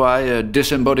reason as to why a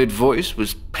disembodied voice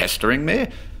was pestering me?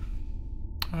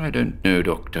 I don't know,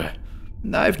 Doctor.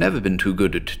 I've never been too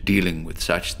good at dealing with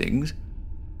such things.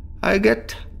 I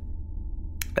get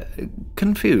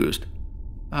confused.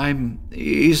 I'm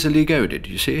easily goaded,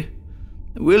 you see.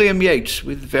 William Yeats,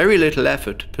 with very little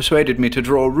effort, persuaded me to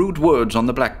draw rude words on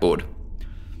the blackboard.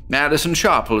 Addison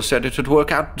Sharple said it'd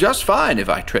work out just fine if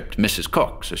I tripped Mrs.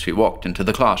 Cox as she walked into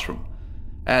the classroom.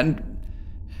 And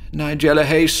Nigella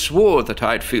Hayes swore that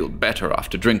I'd feel better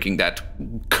after drinking that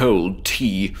cold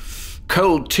tea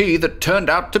that turned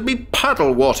out to be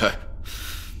puddle water.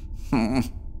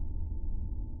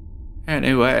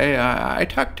 Anyway, I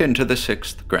tucked into the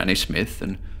 6th Granny Smith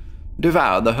and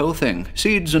devoured the whole thing,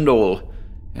 seeds and all,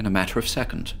 in a matter of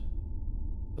seconds.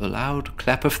 A loud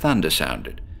clap of thunder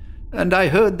sounded, and I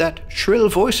heard that shrill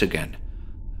voice again.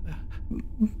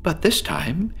 But this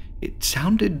time it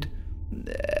sounded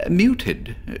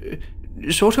muted,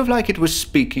 sort of like it was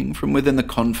speaking from within the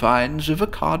confines of a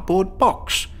cardboard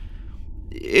box.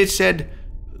 It said,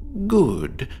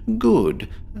 "Good, good,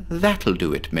 that'll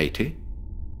do it, matey."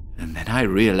 And then I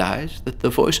realized that the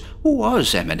voice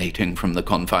was emanating from the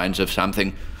confines of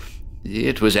something.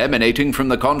 It was emanating from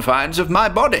the confines of my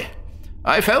body.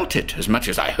 I felt it as much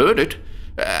as I heard it.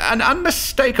 An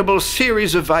unmistakable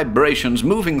series of vibrations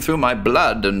moving through my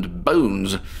blood and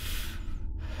bones.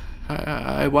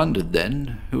 I wondered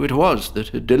then who it was that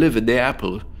had delivered the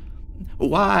apple,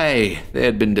 why they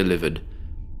had been delivered,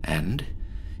 and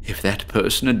if that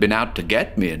person had been out to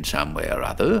get me in some way or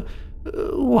other,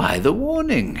 why the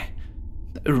warning?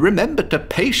 "Remember to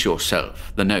pace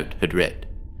yourself," the note had read.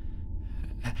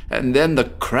 And then the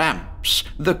cramps,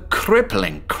 the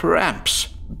crippling cramps.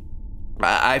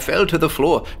 I fell to the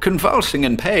floor, convulsing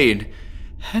in pain,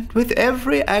 and with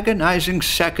every agonizing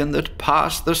second that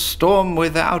passed, the storm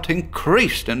without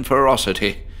increased in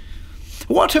ferocity.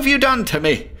 "What have you done to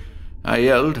me?" I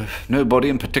yelled, nobody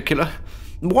in particular.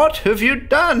 "What have you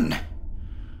done?"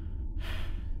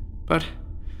 But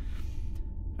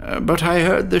I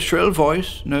heard the shrill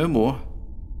voice no more.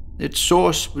 Its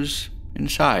source was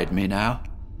inside me now,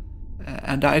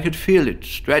 and I could feel it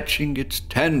stretching its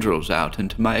tendrils out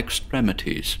into my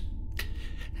extremities.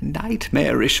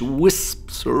 nightmarish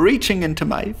wisps reaching into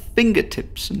my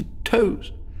fingertips and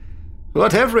toes.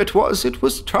 Whatever it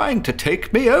was trying to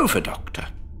take me over, Doctor.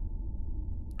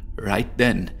 Right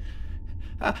then,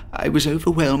 I was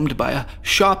overwhelmed by a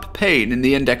sharp pain in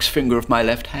the index finger of my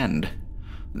left hand.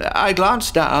 I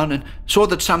glanced down and saw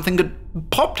that something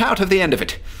had popped out of the end of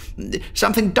it.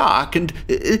 Something dark and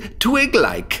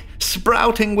twig-like,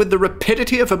 sprouting with the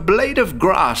rapidity of a blade of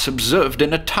grass observed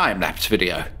in a time-lapse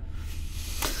video.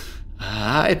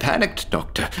 I panicked,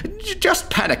 Doctor. Just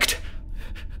panicked.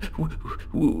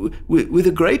 With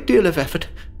a great deal of effort,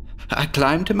 I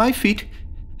climbed to my feet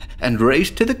and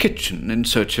raced to the kitchen in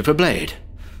search of a blade.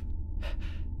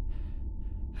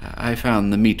 I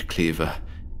found the meat cleaver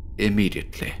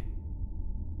immediately.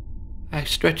 I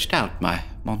stretched out my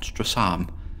monstrous arm,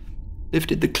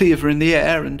 lifted the cleaver in the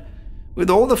air, and, with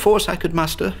all the force I could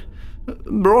muster,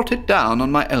 brought it down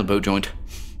on my elbow joint.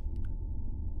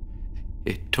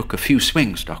 It took a few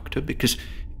swings, Doctor, because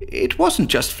it wasn't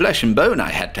just flesh and bone I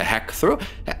had to hack through.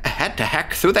 I had to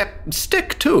hack through that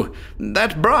stick, too.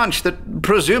 That branch that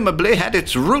presumably had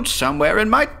its roots somewhere in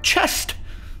my chest.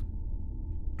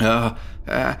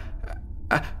 I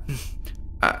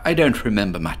don't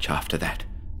remember much after that.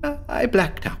 I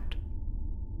blacked out.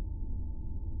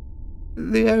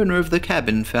 The owner of the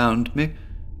cabin found me,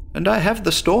 and I have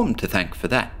the storm to thank for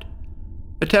that.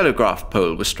 A telegraph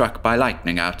pole was struck by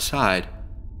lightning outside.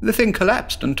 The thing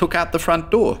collapsed and took out the front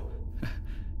door.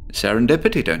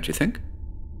 Serendipity, don't you think?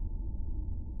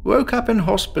 Woke up in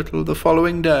hospital the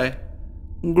following day,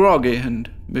 groggy and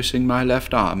missing my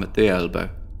left arm at the elbow.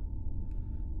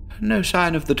 No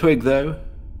sign of the twig, though.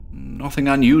 Nothing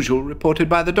unusual reported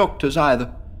by the doctors,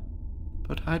 either.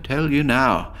 But I tell you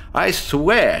now, I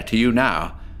swear to you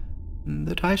now,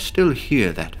 that I still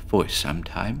hear that voice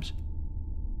sometimes.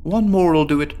 One more'll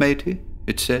do it, matey,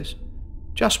 it says.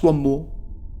 Just one more.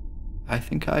 I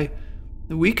think I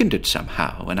weakened it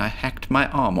somehow when I hacked my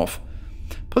arm off.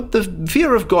 Put the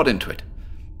fear of God into it.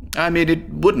 I mean, it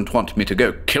wouldn't want me to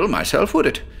go kill myself, would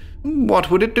it?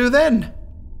 What would it do then?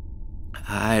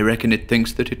 I reckon it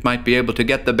thinks that it might be able to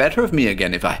get the better of me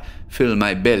again if I fill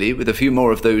my belly with a few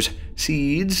more of those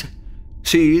seeds.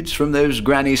 Seeds from those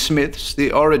Granny Smiths,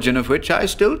 the origin of which I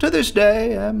still to this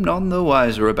day am none the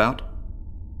wiser about.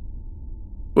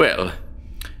 Well,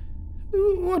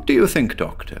 what do you think,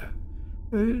 Doctor?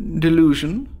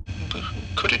 Delusion?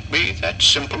 Could it be that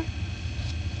simple?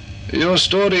 Your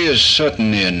story is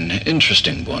certainly an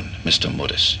interesting one, Mr.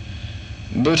 Morris.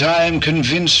 But I am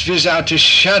convinced without a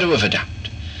shadow of a doubt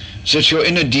that your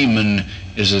inner demon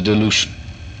is a delusion.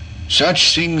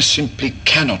 Such things simply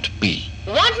cannot be.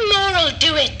 One more'll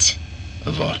do it.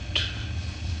 What?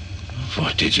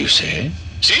 What did you say?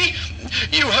 See?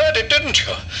 You heard it, didn't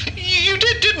you? You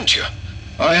did, didn't you?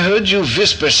 I heard you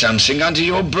whisper something under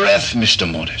your breath, Mr.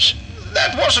 Morris.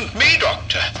 That wasn't me,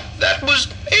 Doctor. That was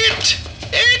it.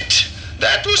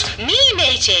 That was... Me,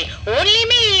 matey. Only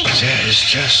me. There is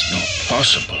just no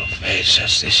possible way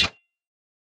that this...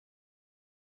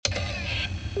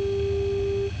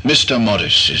 Mr.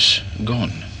 Morris is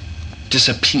gone.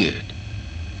 Disappeared.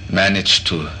 Managed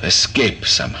to escape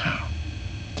somehow.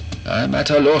 I'm at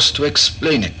a loss to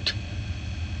explain it.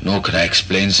 Nor can I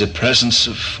explain the presence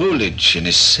of foliage in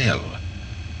his cell.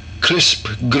 Crisp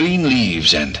green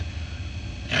leaves and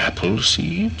apple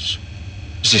seeds?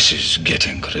 This is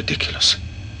getting ridiculous.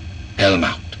 Helm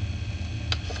out.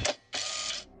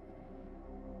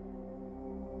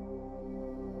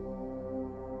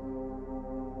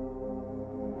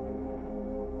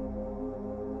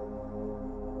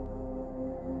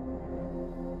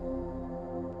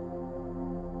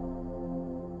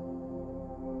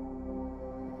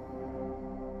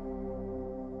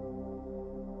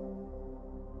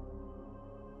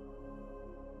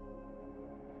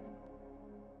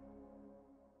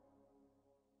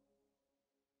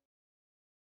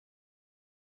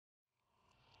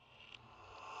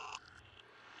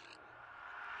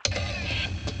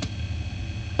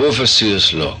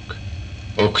 Overseer's Log,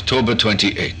 October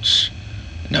 28th,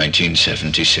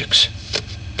 1976.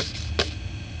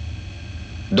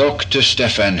 Doctor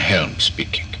Stephan Helm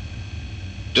speaking.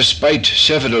 Despite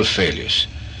several failures,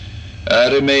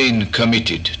 I remain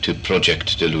committed to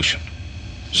Project Delusion.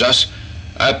 Thus,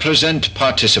 I present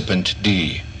participant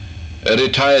D, a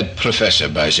retired professor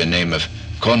by the name of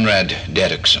Conrad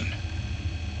Derrickson.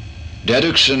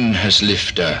 Derrickson has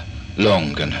lived a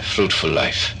long and fruitful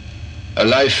life. A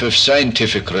life of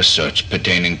scientific research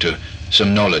pertaining to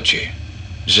somnology,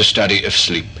 the study of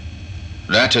sleep.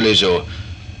 Latterly, though,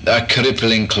 a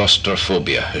crippling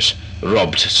claustrophobia has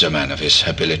robbed the man of his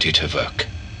ability to work.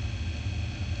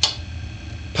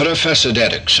 Professor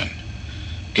Derrickson,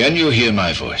 Can you hear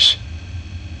my voice?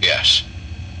 Yes.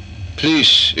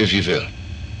 Please, if you will,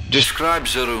 Describe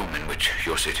the room in which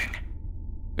you're sitting.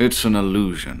 It's an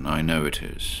illusion, I know it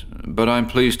is, but I'm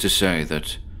pleased to say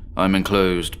that I'm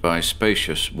enclosed by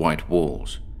spacious white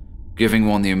walls, giving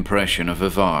one the impression of a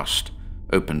vast,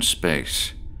 open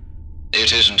space.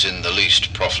 It isn't in the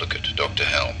least profligate, Dr.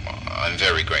 Helm. I'm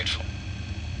very grateful.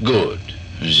 Good.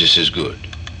 This is good.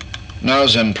 Now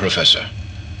then, Professor,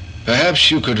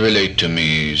 perhaps you could relate to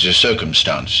me the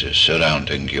circumstances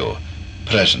surrounding your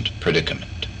present predicament.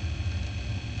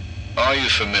 Are you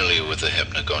familiar with the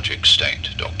hypnagogic state,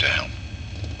 Dr. Helm?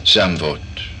 Somewhat.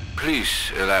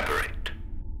 Please elaborate.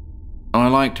 I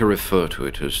like to refer to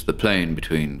it as the plane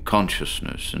between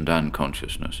consciousness and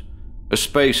unconsciousness, a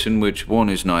space in which one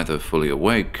is neither fully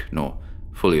awake nor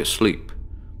fully asleep,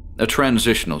 a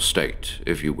transitional state,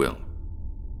 if you will.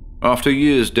 After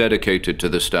years dedicated to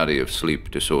the study of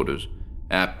sleep disorders,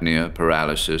 apnea,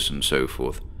 paralysis, and so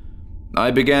forth,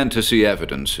 I began to see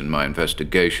evidence in my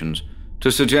investigations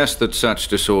to suggest that such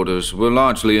disorders were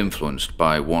largely influenced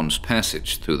by one's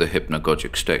passage through the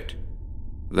hypnagogic state.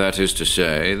 That is to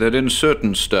say, that in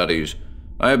certain studies,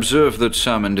 I observed that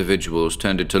some individuals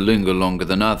tended to linger longer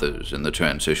than others in the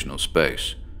transitional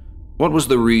space. What was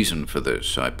the reason for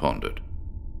this, I pondered.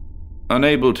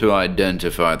 Unable to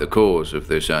identify the cause of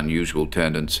this unusual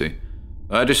tendency,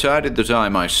 I decided that I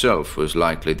myself was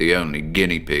likely the only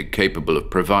guinea pig capable of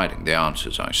providing the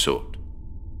answers I sought.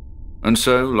 And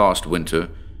so, last winter,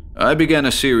 I began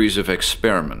a series of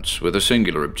experiments with a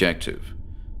singular objective: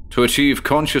 to achieve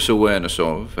conscious awareness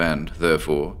of, and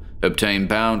therefore obtain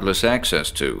boundless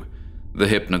access to, the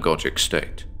hypnagogic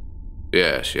state.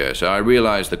 Yes, I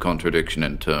realize the contradiction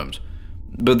in terms,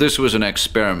 but this was an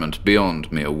experiment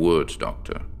beyond mere words,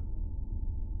 Doctor.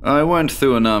 I went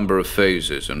through a number of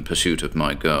phases in pursuit of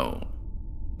my goal.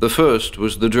 The first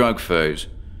was the drug phase,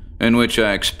 in which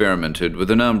I experimented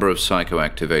with a number of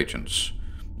psychoactive agents,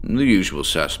 the usual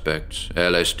suspects,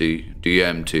 LSD,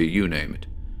 DMT, you name it,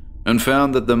 and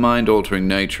found that the mind-altering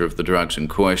nature of the drugs in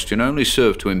question only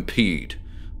served to impede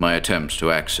my attempts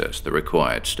to access the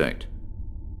required state.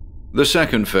 The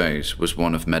second phase was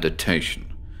one of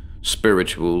meditation,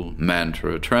 spiritual,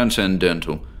 mantra,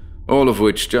 transcendental, all of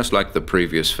which, just like the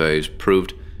previous phase,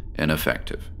 proved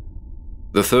ineffective.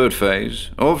 The third phase,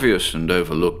 obvious and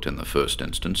overlooked in the first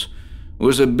instance,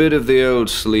 was a bit of the old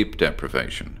sleep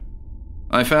deprivation.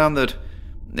 I found that,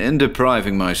 in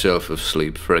depriving myself of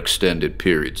sleep for extended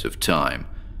periods of time,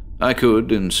 I could,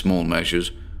 in small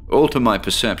measures, alter my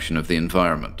perception of the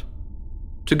environment.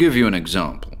 To give you an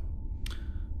example,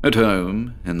 at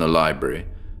home, in the library,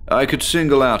 I could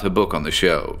single out a book on the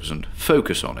shelves and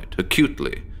focus on it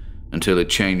acutely until it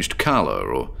changed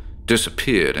color or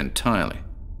disappeared entirely.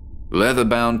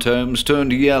 Leather-bound tomes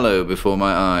turned yellow before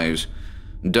my eyes.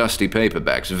 Dusty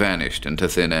paperbacks vanished into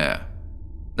thin air.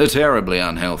 A terribly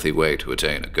unhealthy way to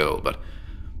attain a goal, but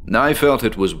I felt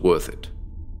it was worth it.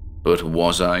 But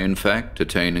was I, in fact,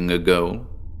 attaining a goal?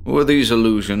 Were these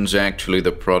illusions actually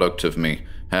the product of me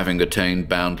having attained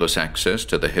boundless access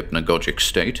to the hypnagogic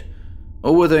state?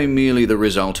 Or were they merely the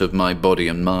result of my body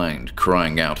and mind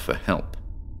crying out for help?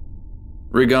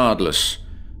 Regardless,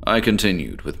 I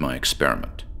continued with my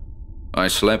experiment. I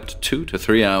slept 2 to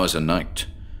 3 hours a night,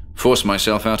 forced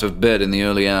myself out of bed in the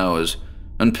early hours,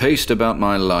 and paced about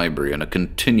my library in a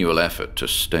continual effort to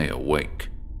stay awake.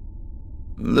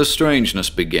 The strangeness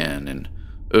began in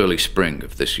early spring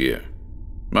of this year.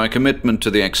 My commitment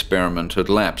to the experiment had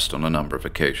lapsed on a number of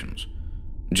occasions.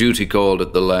 Duty called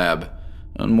at the lab,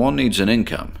 and one needs an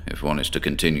income if one is to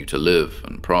continue to live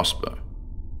and prosper.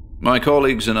 My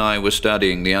colleagues and I were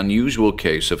studying the unusual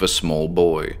case of a small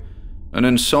boy, an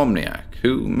insomniac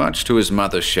who, much to his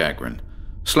mother's chagrin,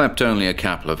 slept only a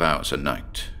couple of hours a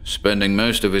night, spending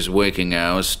most of his waking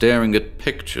hours staring at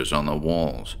pictures on the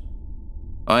walls.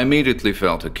 I immediately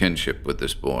felt a kinship with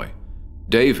this boy.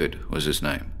 David was his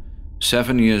name,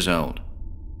 7 years old.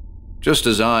 Just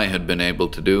as I had been able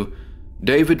to do,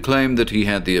 David claimed that he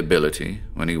had the ability,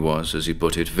 when he was, as he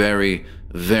put it, very,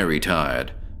 very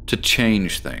tired, to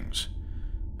change things.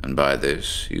 And by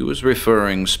this, he was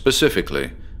referring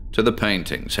specifically to the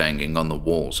paintings hanging on the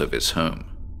walls of his home.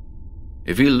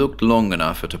 If he looked long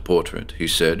enough at a portrait, he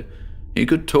said, he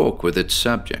could talk with its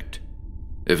subject.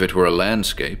 If it were a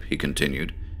landscape, he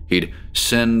continued, he'd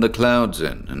send the clouds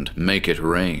in and make it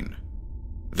rain.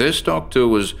 This doctor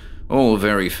was all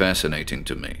very fascinating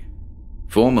to me.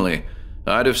 Formerly,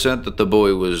 I'd have said that the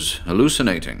boy was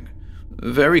hallucinating,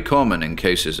 very common in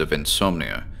cases of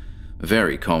insomnia,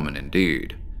 very common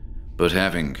indeed. But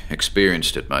having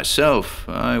experienced it myself,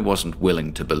 I wasn't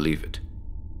willing to believe it.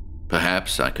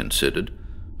 Perhaps, I considered,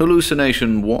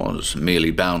 hallucination was merely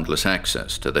boundless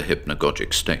access to the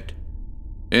hypnagogic state.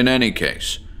 In any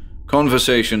case,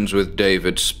 conversations with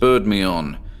David spurred me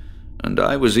on, and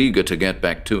I was eager to get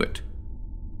back to it.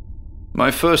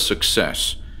 My first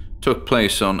success took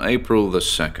place on April the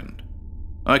 2nd.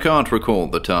 I can't recall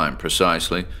the time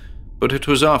precisely, but it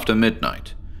was after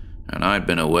midnight, and I'd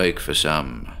been awake for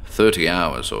some 30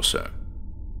 hours or so.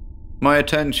 My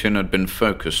attention had been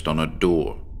focused on a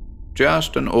door,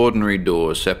 just an ordinary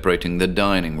door separating the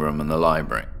dining room and the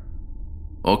library.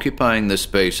 Occupying the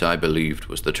space I believed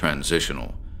was the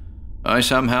transitional, I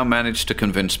somehow managed to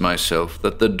convince myself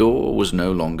that the door was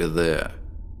no longer there.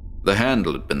 The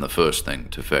handle had been the first thing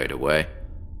to fade away,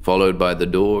 followed by the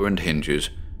door and hinges,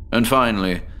 and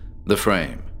finally, the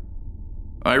frame.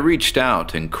 I reached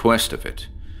out in quest of it,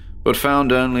 but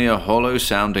found only a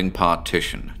hollow-sounding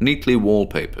partition, neatly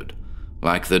wallpapered,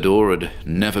 like the door had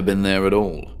never been there at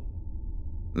all.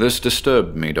 This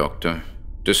disturbed me, Doctor.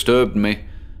 Disturbed me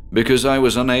because I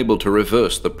was unable to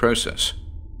reverse the process.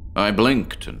 I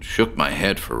blinked and shook my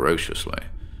head ferociously,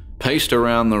 paced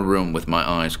around the room with my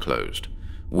eyes closed,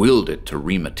 willed it to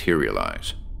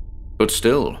rematerialize. But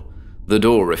still, the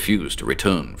door refused to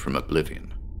return from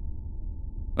oblivion.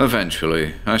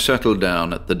 Eventually, I settled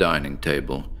down at the dining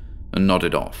table and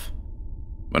nodded off.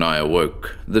 When I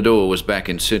awoke, the door was back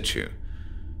in situ,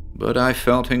 but I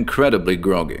felt incredibly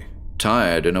groggy,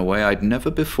 tired in a way I'd never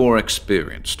before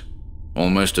experienced,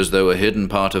 almost as though a hidden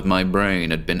part of my brain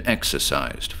had been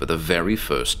exercised for the very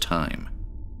first time.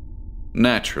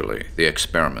 Naturally, the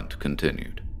experiment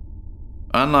continued.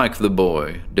 Unlike the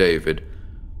boy, David,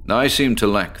 I seemed to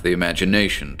lack the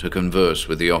imagination to converse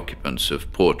with the occupants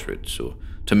of portraits or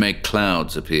to make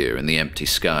clouds appear in the empty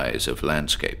skies of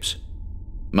landscapes.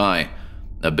 My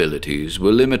abilities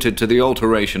were limited to the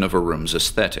alteration of a room's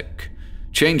aesthetic,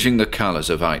 changing the colors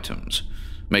of items,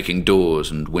 making doors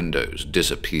and windows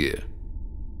disappear.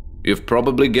 You've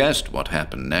probably guessed what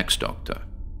happened next, Doctor.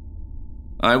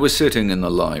 I was sitting in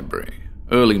the library,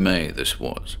 early May this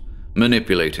was,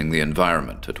 manipulating the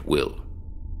environment at will.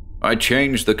 I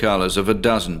changed the colors of a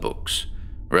dozen books,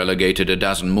 relegated a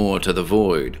dozen more to the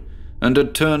void, and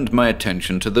had turned my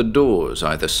attention to the doors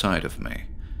either side of me,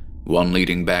 one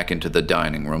leading back into the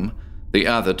dining room, the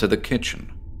other to the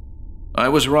kitchen. I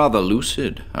was rather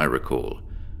lucid, I recall,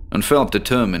 and felt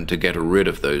determined to get rid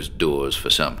of those doors for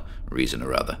some reason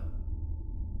or other.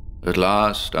 At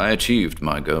last, I achieved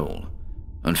my goal,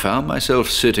 and found myself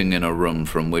sitting in a room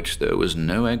from which there was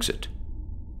no exit.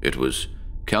 It was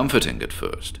comforting at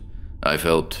first. I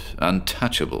felt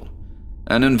untouchable,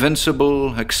 an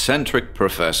invincible, eccentric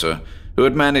professor who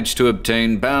had managed to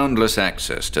obtain boundless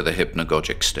access to the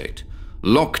hypnagogic state,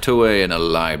 locked away in a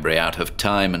library out of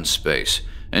time and space,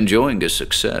 enjoying his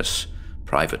success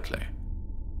privately.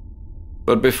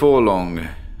 But before long,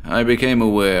 I became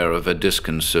aware of a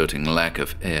disconcerting lack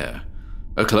of air,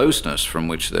 a closeness from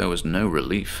which there was no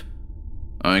relief.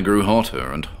 I grew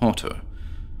hotter and hotter.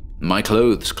 My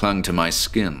clothes clung to my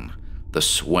skin, the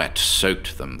sweat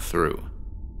soaked them through.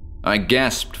 I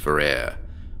gasped for air,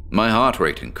 my heart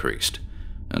rate increased,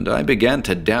 and I began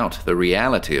to doubt the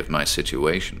reality of my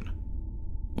situation.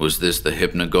 Was this the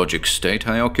hypnagogic state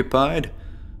I occupied,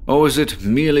 or was it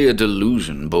merely a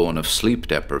delusion born of sleep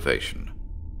deprivation?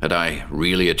 Had I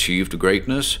really achieved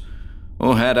greatness,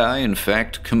 or had I, in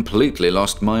fact, completely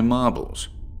lost my marbles?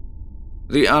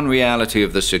 The unreality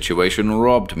of the situation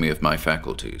robbed me of my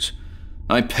faculties.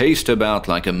 I paced about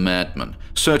like a madman,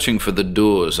 searching for the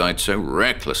doors I'd so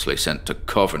recklessly sent to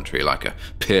Coventry like a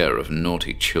pair of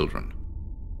naughty children.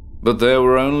 But there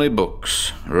were only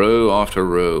books, row after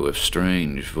row of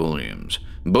strange volumes,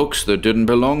 books that didn't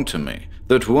belong to me,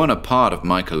 that weren't a part of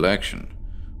my collection,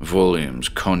 volumes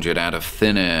conjured out of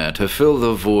thin air to fill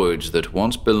the voids that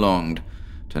once belonged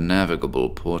to navigable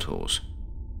portals.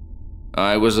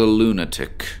 I was a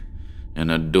lunatic in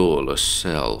a doorless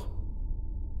cell.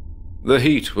 The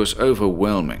heat was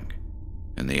overwhelming.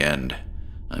 In the end,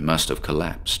 I must have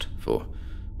collapsed, for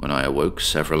when I awoke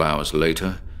several hours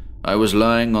later, I was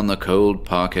lying on the cold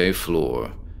parquet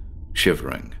floor,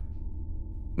 shivering.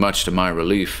 Much to my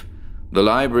relief, the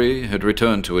library had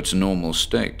returned to its normal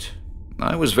state.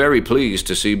 I was very pleased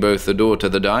to see both the door to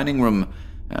the dining room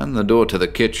and the door to the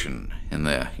kitchen in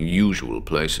their usual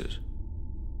places.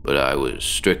 But I was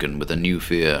stricken with a new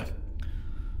fear: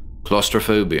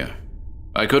 claustrophobia.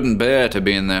 I couldn't bear to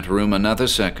be in that room another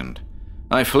second.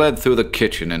 I fled through the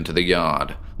kitchen into the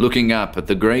yard, looking up at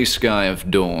the grey sky of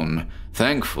dawn,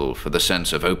 thankful for the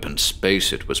sense of open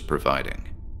space it was providing.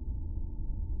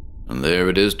 And there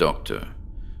it is, Doctor,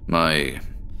 my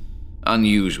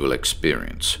unusual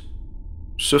experience.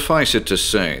 Suffice it to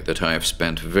say that I have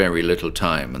spent very little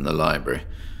time in the library,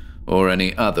 or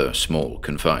any other small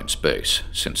confined space,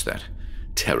 since that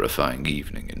terrifying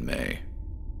evening in May.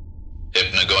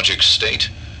 Hypnagogic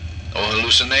state or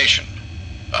hallucination?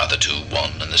 Are the two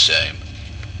one and the same?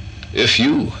 If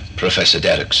you, Professor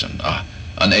Derrickson, are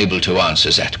unable to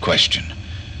answer that question,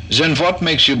 then what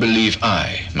makes you believe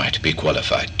I might be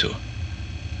qualified to?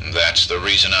 That's the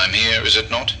reason I'm here, is it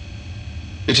not?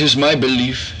 It is my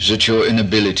belief that your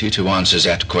inability to answer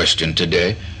that question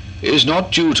today is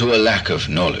not due to a lack of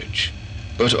knowledge,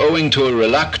 but owing to a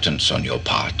reluctance on your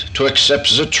part to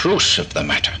accept the truth of the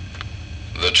matter.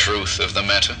 The truth of the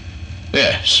matter?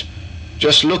 Yes.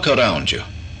 Just look around you.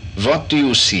 What do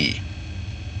you see?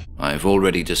 I've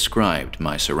already described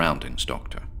my surroundings,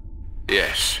 Doctor.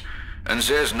 Yes, and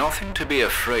there's nothing to be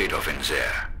afraid of in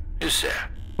there, is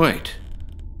there? Wait.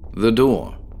 The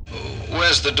door.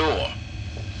 Where's the door?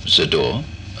 The door?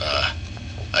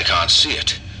 I can't see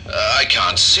it. I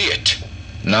can't see it.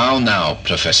 Now,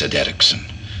 Professor Derrickson.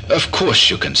 Of course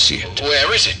you can see it.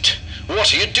 Where is it?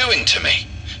 What are you doing to me?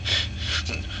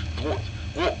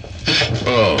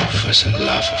 Oh, for the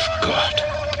love of God.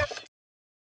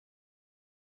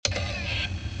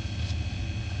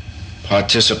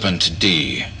 Participant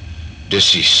D,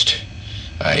 deceased.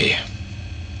 I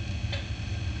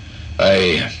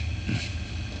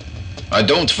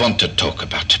don't want to talk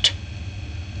about it.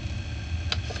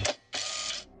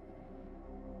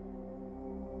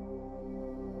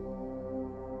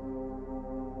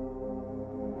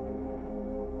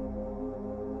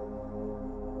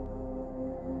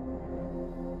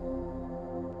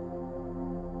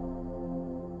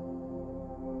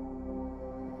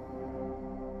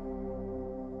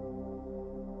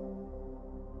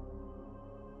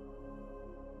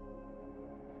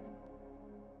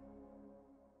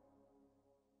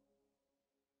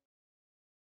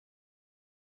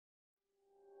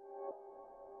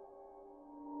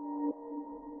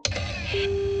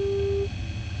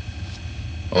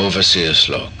 Overseer's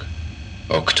log,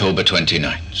 October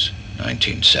 29th,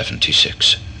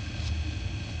 1976.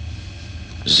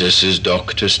 This is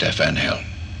Doctor Stephan Helm.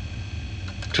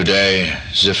 Today,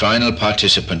 the final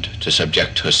participant to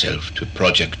subject herself to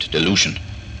Project Delusion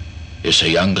is a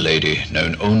young lady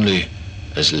known only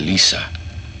as Lisa.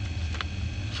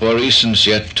 For reasons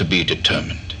yet to be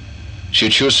determined, she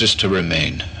chooses to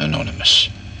remain anonymous,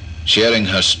 sharing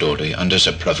her story under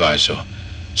the proviso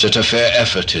that a fair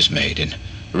effort is made in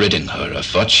ridding her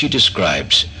of what she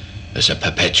describes as a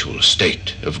perpetual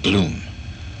state of gloom,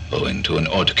 owing to an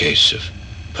odd case of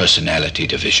personality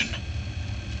division.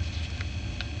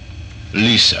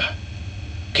 Lisa,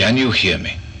 can you hear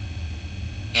me?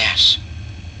 Yes.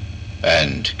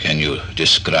 And can you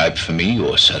describe for me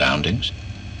your surroundings?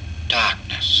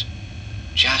 Darkness.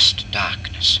 Just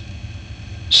darkness.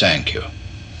 Thank you.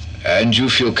 And you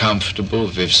feel comfortable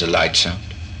with the lights out?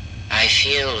 I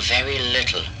feel very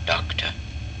little, Doctor.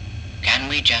 Can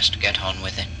we just get on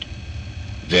with it?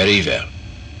 Very well.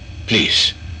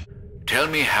 Please. Tell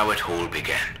me how it all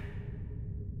began.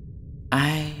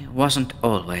 I wasn't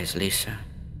always Lisa.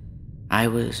 I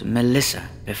was Melissa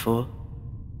before.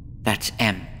 That's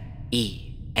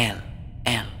M-E-L-L-I-S-A.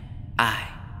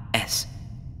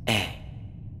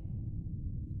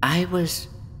 I was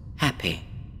happy,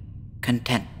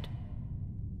 content.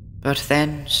 But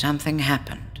then something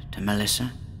happened to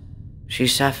Melissa. She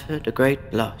suffered a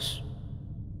great loss.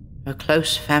 A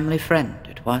close family friend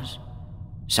it was.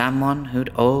 Someone who'd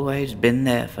always been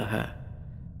there for her.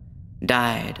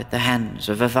 Died at the hands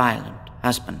of a violent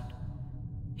husband.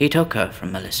 He took her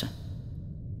from Melissa,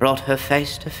 brought her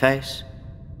face to face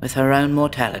with her own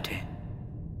mortality.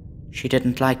 She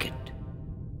didn't like it.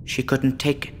 She couldn't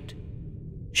take it.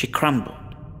 She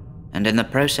crumbled, and in the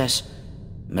process,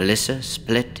 Melissa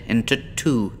split into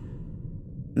two,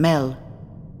 Mel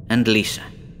and Lisa.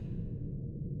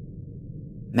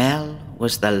 Mel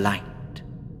was the light,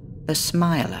 the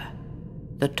smiler,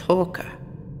 the talker,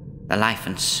 the life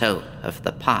and soul of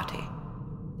the party,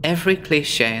 every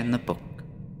cliché in the book.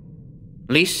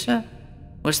 Lisa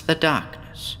was the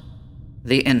darkness,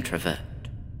 the introvert,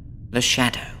 the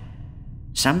shadow,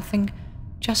 something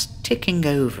just ticking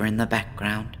over in the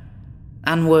background,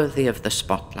 unworthy of the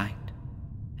spotlight.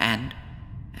 And,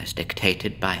 as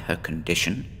dictated by her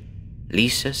condition,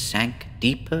 Lisa sank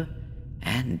deeper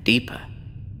and deeper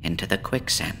into the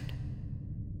quicksand.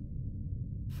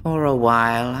 For a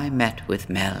while I met with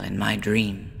Mel in my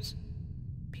dreams,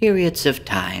 periods of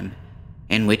time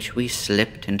in which we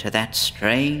slipped into that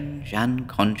strange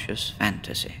unconscious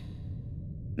fantasy.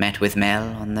 Met with Mel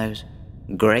on those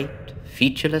great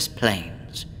featureless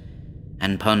plains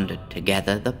and pondered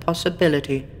together the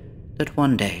possibility that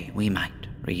one day we might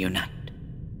reunite.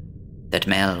 That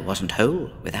Mel wasn't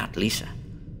whole without Lisa.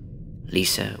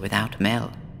 Lisa without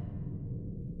Mel.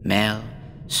 Mel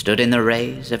stood in the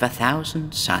rays of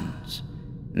 1,000 suns,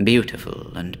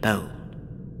 beautiful and bold,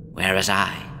 whereas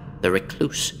I, the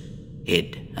recluse,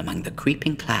 hid among the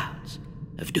creeping clouds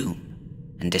of doom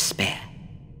and despair.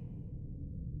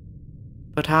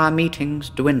 But our meetings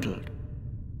dwindled,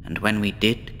 and when we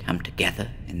did come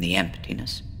together in the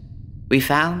emptiness, we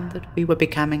found that we were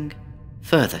becoming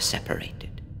further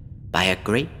separated by a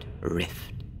great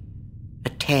rift, a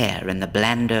tear in the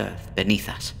bland earth beneath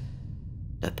us,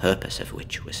 the purpose of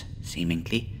which was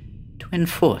seemingly to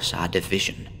enforce our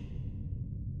division.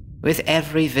 With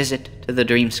every visit to the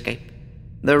dreamscape,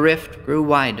 the rift grew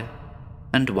wider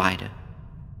and wider.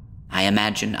 I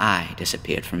imagine I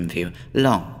disappeared from view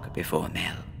long before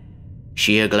Mel,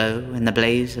 she aglow in the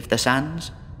blaze of the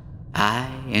suns, I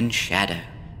in shadow,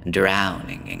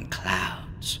 drowning in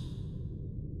clouds.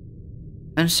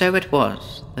 And so it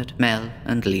was that Mel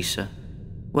and Lisa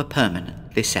were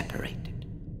permanently separated.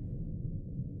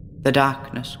 The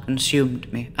darkness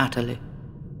consumed me utterly.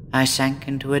 I sank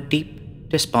into a deep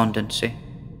despondency,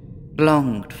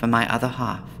 longed for my other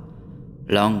half,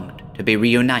 longed to be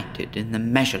reunited in the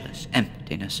measureless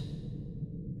emptiness.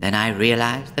 Then I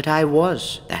realized that I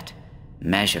was that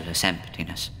measureless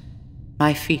emptiness,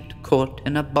 my feet caught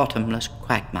in a bottomless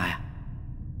quagmire.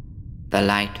 The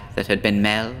light that had been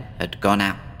Mel had gone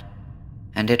out,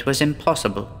 and it was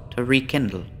impossible to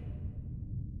rekindle.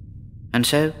 And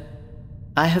so,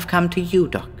 I have come to you,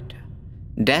 Doctor,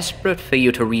 desperate for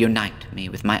you to reunite me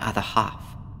with my other half.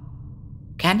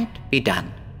 Can it be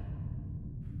done?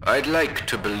 I'd like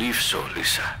to believe so,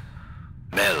 Lisa.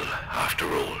 Mel,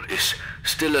 after all, is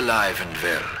still alive and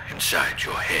well inside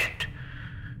your head.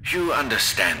 You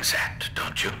understand that,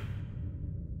 don't you?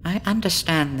 I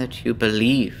understand that you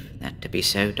believe that to be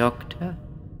so, Doctor,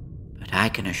 but I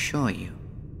can assure you,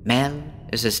 Mel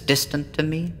is as distant to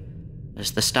me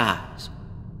as the stars.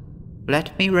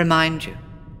 Let me remind you,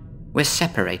 we're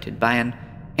separated by an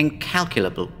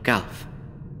incalculable gulf.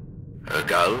 A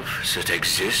gulf that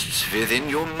exists within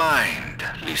your mind,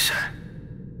 Lisa.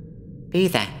 Be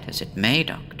that as it may,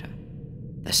 Doctor,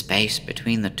 the space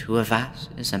between the two of us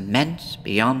is immense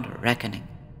beyond reckoning.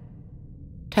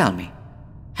 Tell me,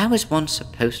 how is one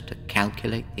supposed to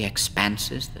calculate the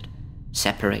expanses that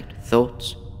separate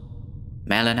thoughts?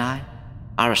 Mel and I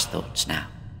are as thoughts now,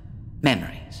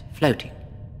 memories floating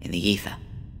in the ether.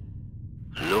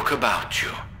 Look about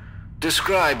you.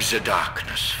 Describe the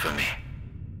darkness for me.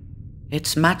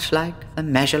 It's much like the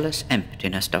measureless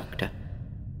emptiness, Doctor,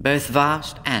 both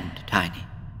vast and tiny.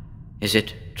 Is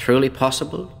it truly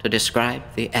possible to describe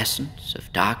the essence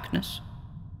of darkness?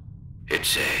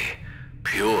 It's a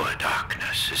pure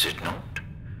darkness, is it not?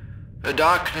 A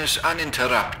darkness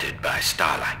uninterrupted by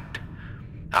starlight,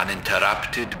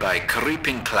 uninterrupted by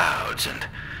creeping clouds and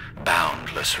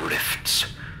boundless rifts.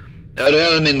 A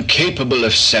realm incapable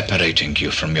of separating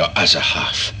you from your other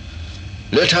half.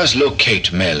 Let us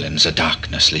locate Mel in the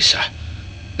darkness, Lisa.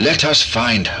 Let us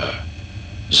find her.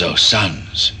 Those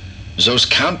suns, those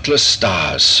countless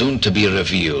stars soon to be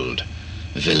revealed,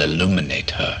 will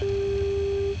illuminate her.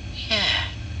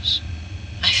 Yes,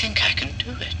 I think I can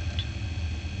do it.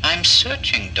 I'm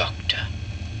searching, Doctor.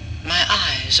 My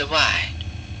eyes are wide.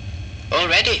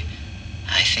 Already,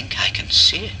 I think I can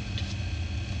see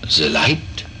it. The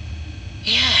light?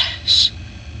 Yes,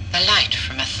 the light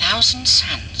from 1,000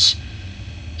 suns.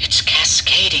 It's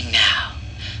cascading now,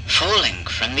 falling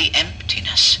from the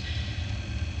emptiness.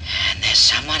 And there's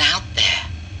someone out there,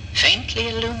 faintly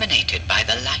illuminated by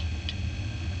the light.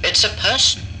 It's a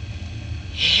person.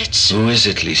 Who is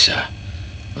it, Lisa?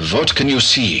 What can you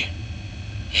see?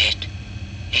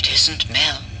 It isn't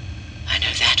Mel. I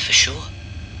know that for sure.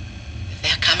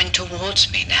 They're coming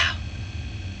towards me now.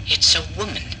 It's a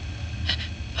woman.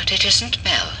 But it isn't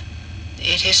Mel.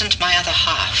 It isn't my other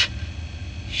half.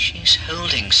 She's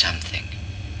holding something.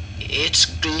 It's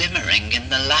glimmering in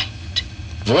the light.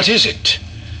 What is it?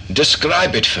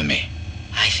 Describe it for me.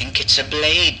 I think it's a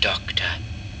blade, Doctor.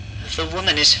 The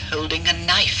woman is holding a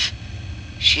knife.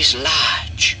 She's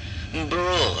large,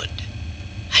 broad.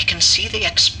 I can see the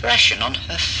expression on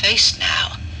her face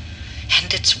now.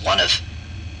 And it's one of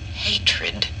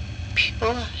hatred,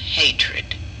 pure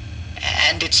hatred.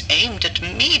 And it's aimed at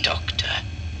me, Doctor.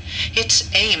 It's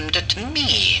aimed at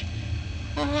me.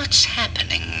 What's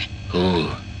happening? Who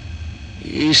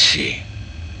is she?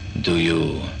 Do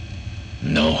you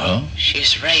know her?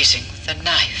 She's raising the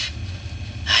knife.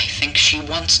 I think she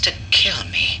wants to kill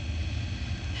me.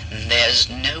 And there's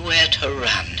nowhere to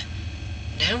run.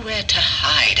 Nowhere to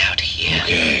hide out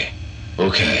here.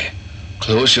 Okay.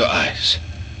 Close your eyes.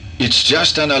 It's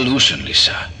just an illusion,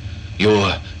 Lisa.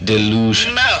 Your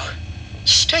delusion. No.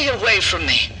 Stay away from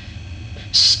me.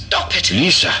 Stop it.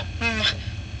 Lisa.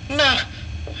 No.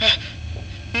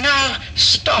 No.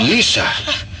 Stop. Lisa.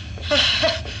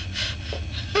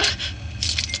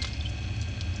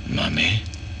 Mummy.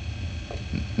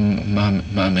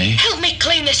 Mummy. Help me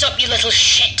clean this up, you little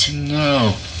shit!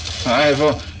 No. I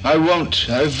won't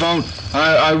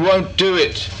do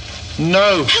it.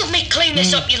 No. Help me clean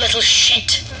this up, you little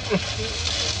shit!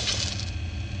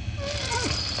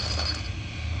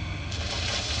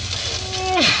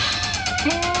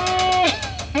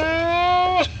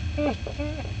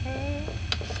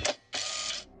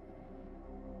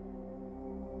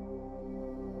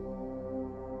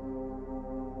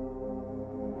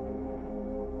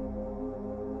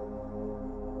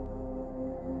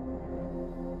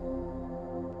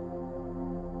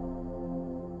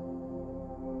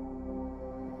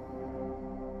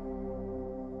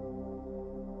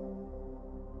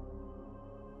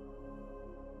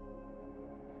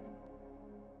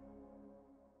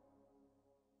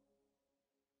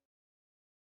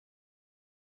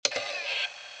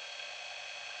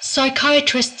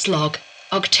 Psychiatrist's Log,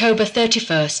 October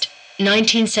 31st,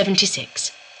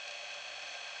 1976.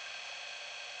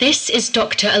 This is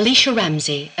Dr. Alicia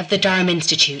Ramsey of the Durham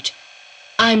Institute.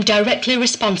 I'm directly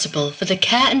responsible for the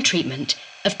care and treatment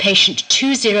of patient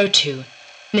 202,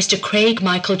 Mr. Craig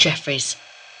Michael Jeffries.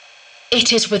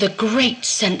 It is with a great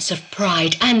sense of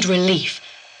pride and relief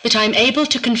that I'm able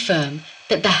to confirm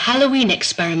that the Halloween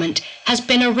experiment has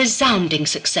been a resounding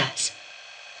success.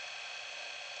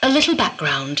 A little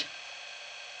background.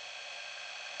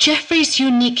 Jeffrey's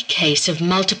unique case of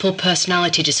multiple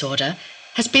personality disorder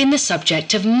has been the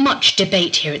subject of much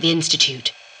debate here at the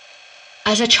Institute.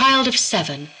 As a child of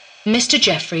 7, Mr.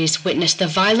 Jeffries witnessed the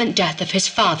violent death of his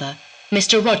father,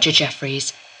 Mr. Roger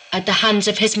Jeffries, at the hands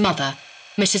of his mother,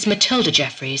 Mrs. Matilda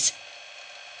Jeffries.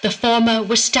 The former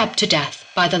was stabbed to death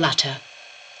by the latter.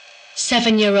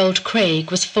 7-year-old Craig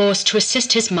was forced to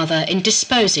assist his mother in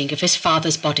disposing of his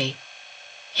father's body.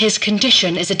 His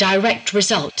condition is a direct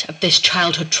result of this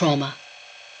childhood trauma.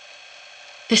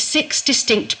 The 6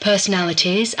 distinct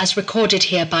personalities, as recorded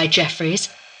here by Jeffries,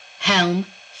 Helm,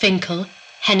 Finkel,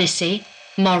 Hennessy,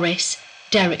 Morris,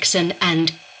 Derrickson,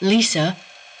 and Lisa,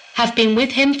 have been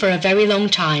with him for a very long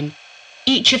time,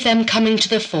 each of them coming to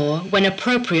the fore when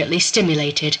appropriately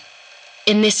stimulated,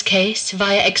 in this case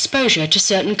via exposure to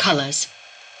certain colours.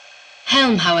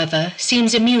 Helm, however,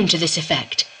 seems immune to this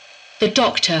effect. The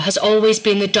Doctor has always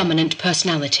been the dominant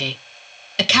personality,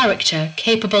 a character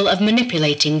capable of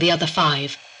manipulating the other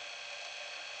 5.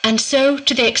 And so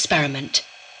to the experiment.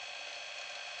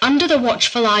 Under the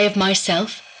watchful eye of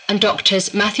myself and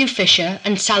Doctors Matthew Fisher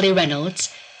and Sally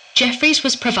Reynolds, Jeffries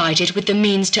was provided with the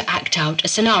means to act out a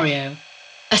scenario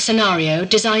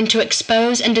designed to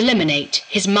expose and eliminate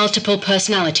his multiple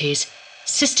personalities,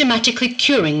 systematically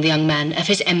curing the young man of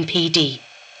his MPD.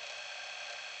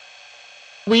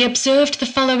 We observed the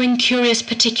following curious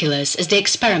particulars as the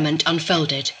experiment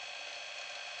unfolded.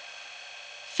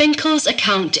 Finkel's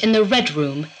account in the Red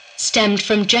Room stemmed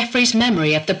from Jeffrey's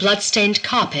memory of the blood-stained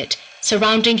carpet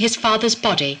surrounding his father's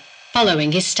body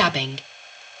following his stabbing.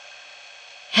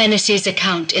 Hennessy's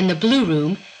account in the Blue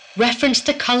Room referenced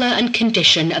the colour and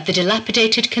condition of the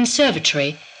dilapidated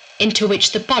conservatory into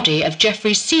which the body of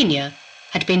Jeffrey Sr.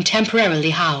 had been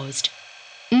temporarily housed.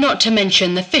 Not to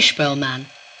mention the fishbowl man,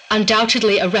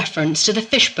 undoubtedly a reference to the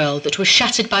fishbowl that was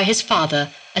shattered by his father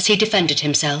as he defended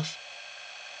himself.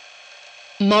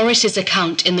 Morris's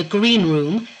account in the Green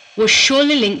Room was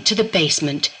surely linked to the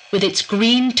basement with its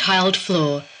green tiled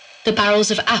floor, the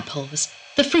barrels of apples,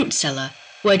 the fruit cellar,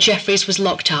 where Jeffries was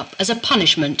locked up as a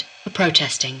punishment for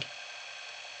protesting.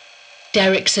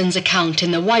 Derrickson's account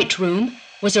in the White Room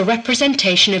was a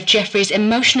representation of Jeffrey's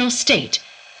emotional state,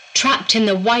 trapped in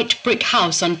the white brick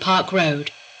house on Park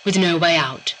Road, with no way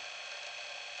out.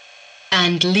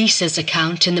 And Lisa's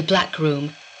account in the Black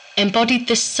Room embodied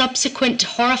the subsequent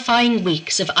horrifying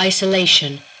weeks of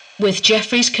isolation, with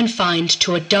Jeffries confined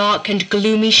to a dark and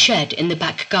gloomy shed in the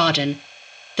back garden,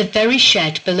 the very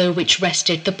shed below which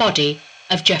rested the body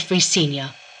of Jeffrey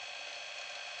Sr.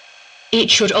 It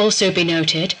should also be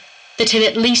noted that in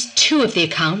at least 2 of the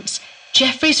accounts,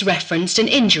 Jeffries referenced an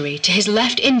injury to his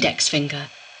left index finger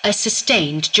as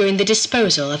sustained during the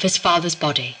disposal of his father's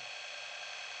body.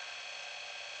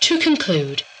 To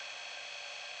conclude,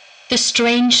 the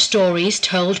strange stories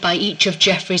told by each of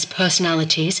Jeffrey's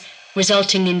personalities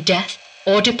resulting in death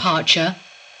or departure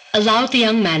allowed the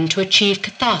young man to achieve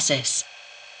catharsis.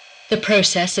 The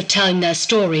process of telling their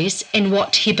stories in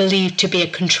what he believed to be a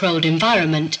controlled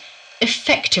environment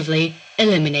effectively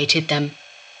eliminated them.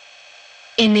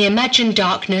 In the imagined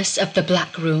darkness of the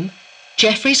Black Room,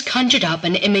 Jeffries conjured up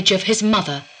an image of his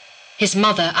mother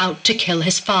out to kill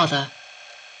his father.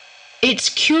 It's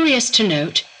curious to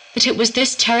note that it was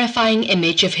this terrifying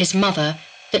image of his mother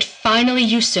that finally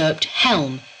usurped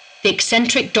Helm, the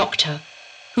eccentric doctor,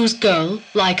 whose goal,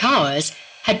 like ours,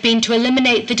 had been to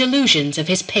eliminate the delusions of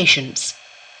his patients.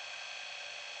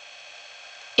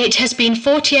 It has been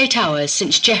 48 hours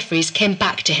since Jeffries came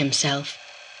back to himself.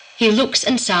 He looks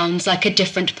and sounds like a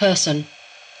different person.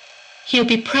 He'll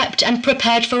be prepped and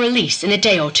prepared for release in a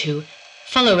day or two,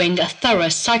 following a thorough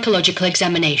psychological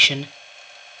examination.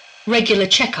 Regular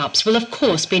checkups will of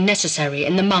course be necessary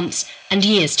in the months and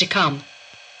years to come.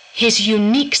 His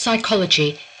unique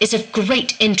psychology is of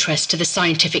great interest to the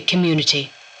scientific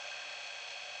community.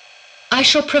 I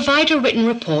shall provide a written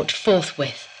report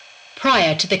forthwith,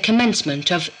 prior to the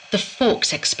commencement of the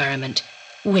Forks experiment,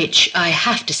 which, I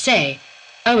have to say,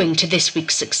 owing to this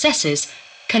week's successes,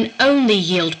 can only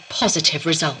yield positive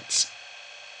results.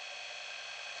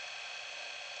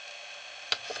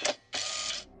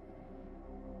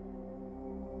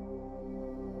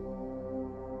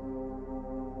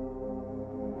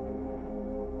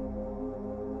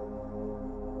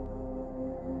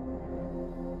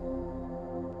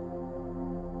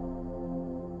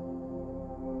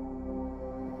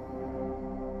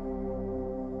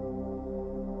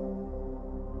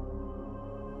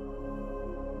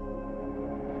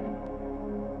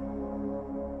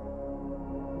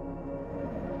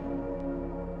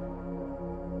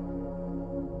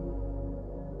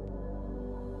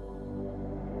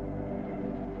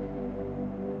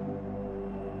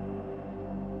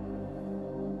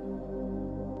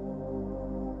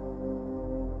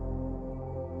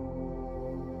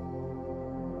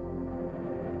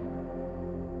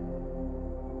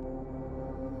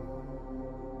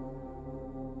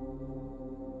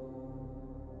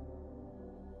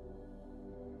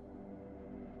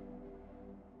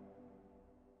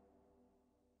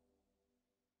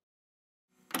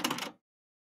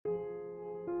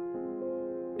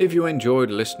 If you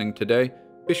enjoyed listening today,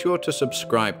 be sure to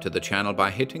subscribe to the channel by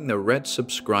hitting the red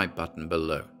subscribe button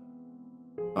below.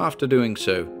 After doing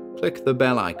so, click the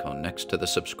bell icon next to the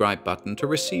subscribe button to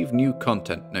receive new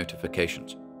content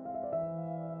notifications.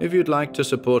 If you'd like to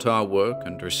support our work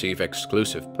and receive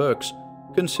exclusive perks,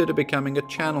 consider becoming a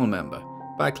channel member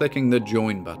by clicking the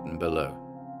join button below.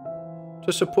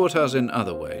 To support us in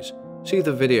other ways, see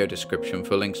the video description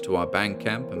for links to our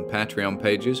Bandcamp and Patreon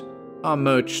pages, our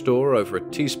merch store over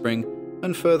at Teespring,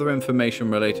 and further information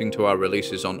relating to our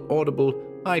releases on Audible,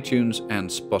 iTunes, and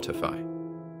Spotify.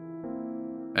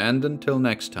 And until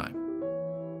next time.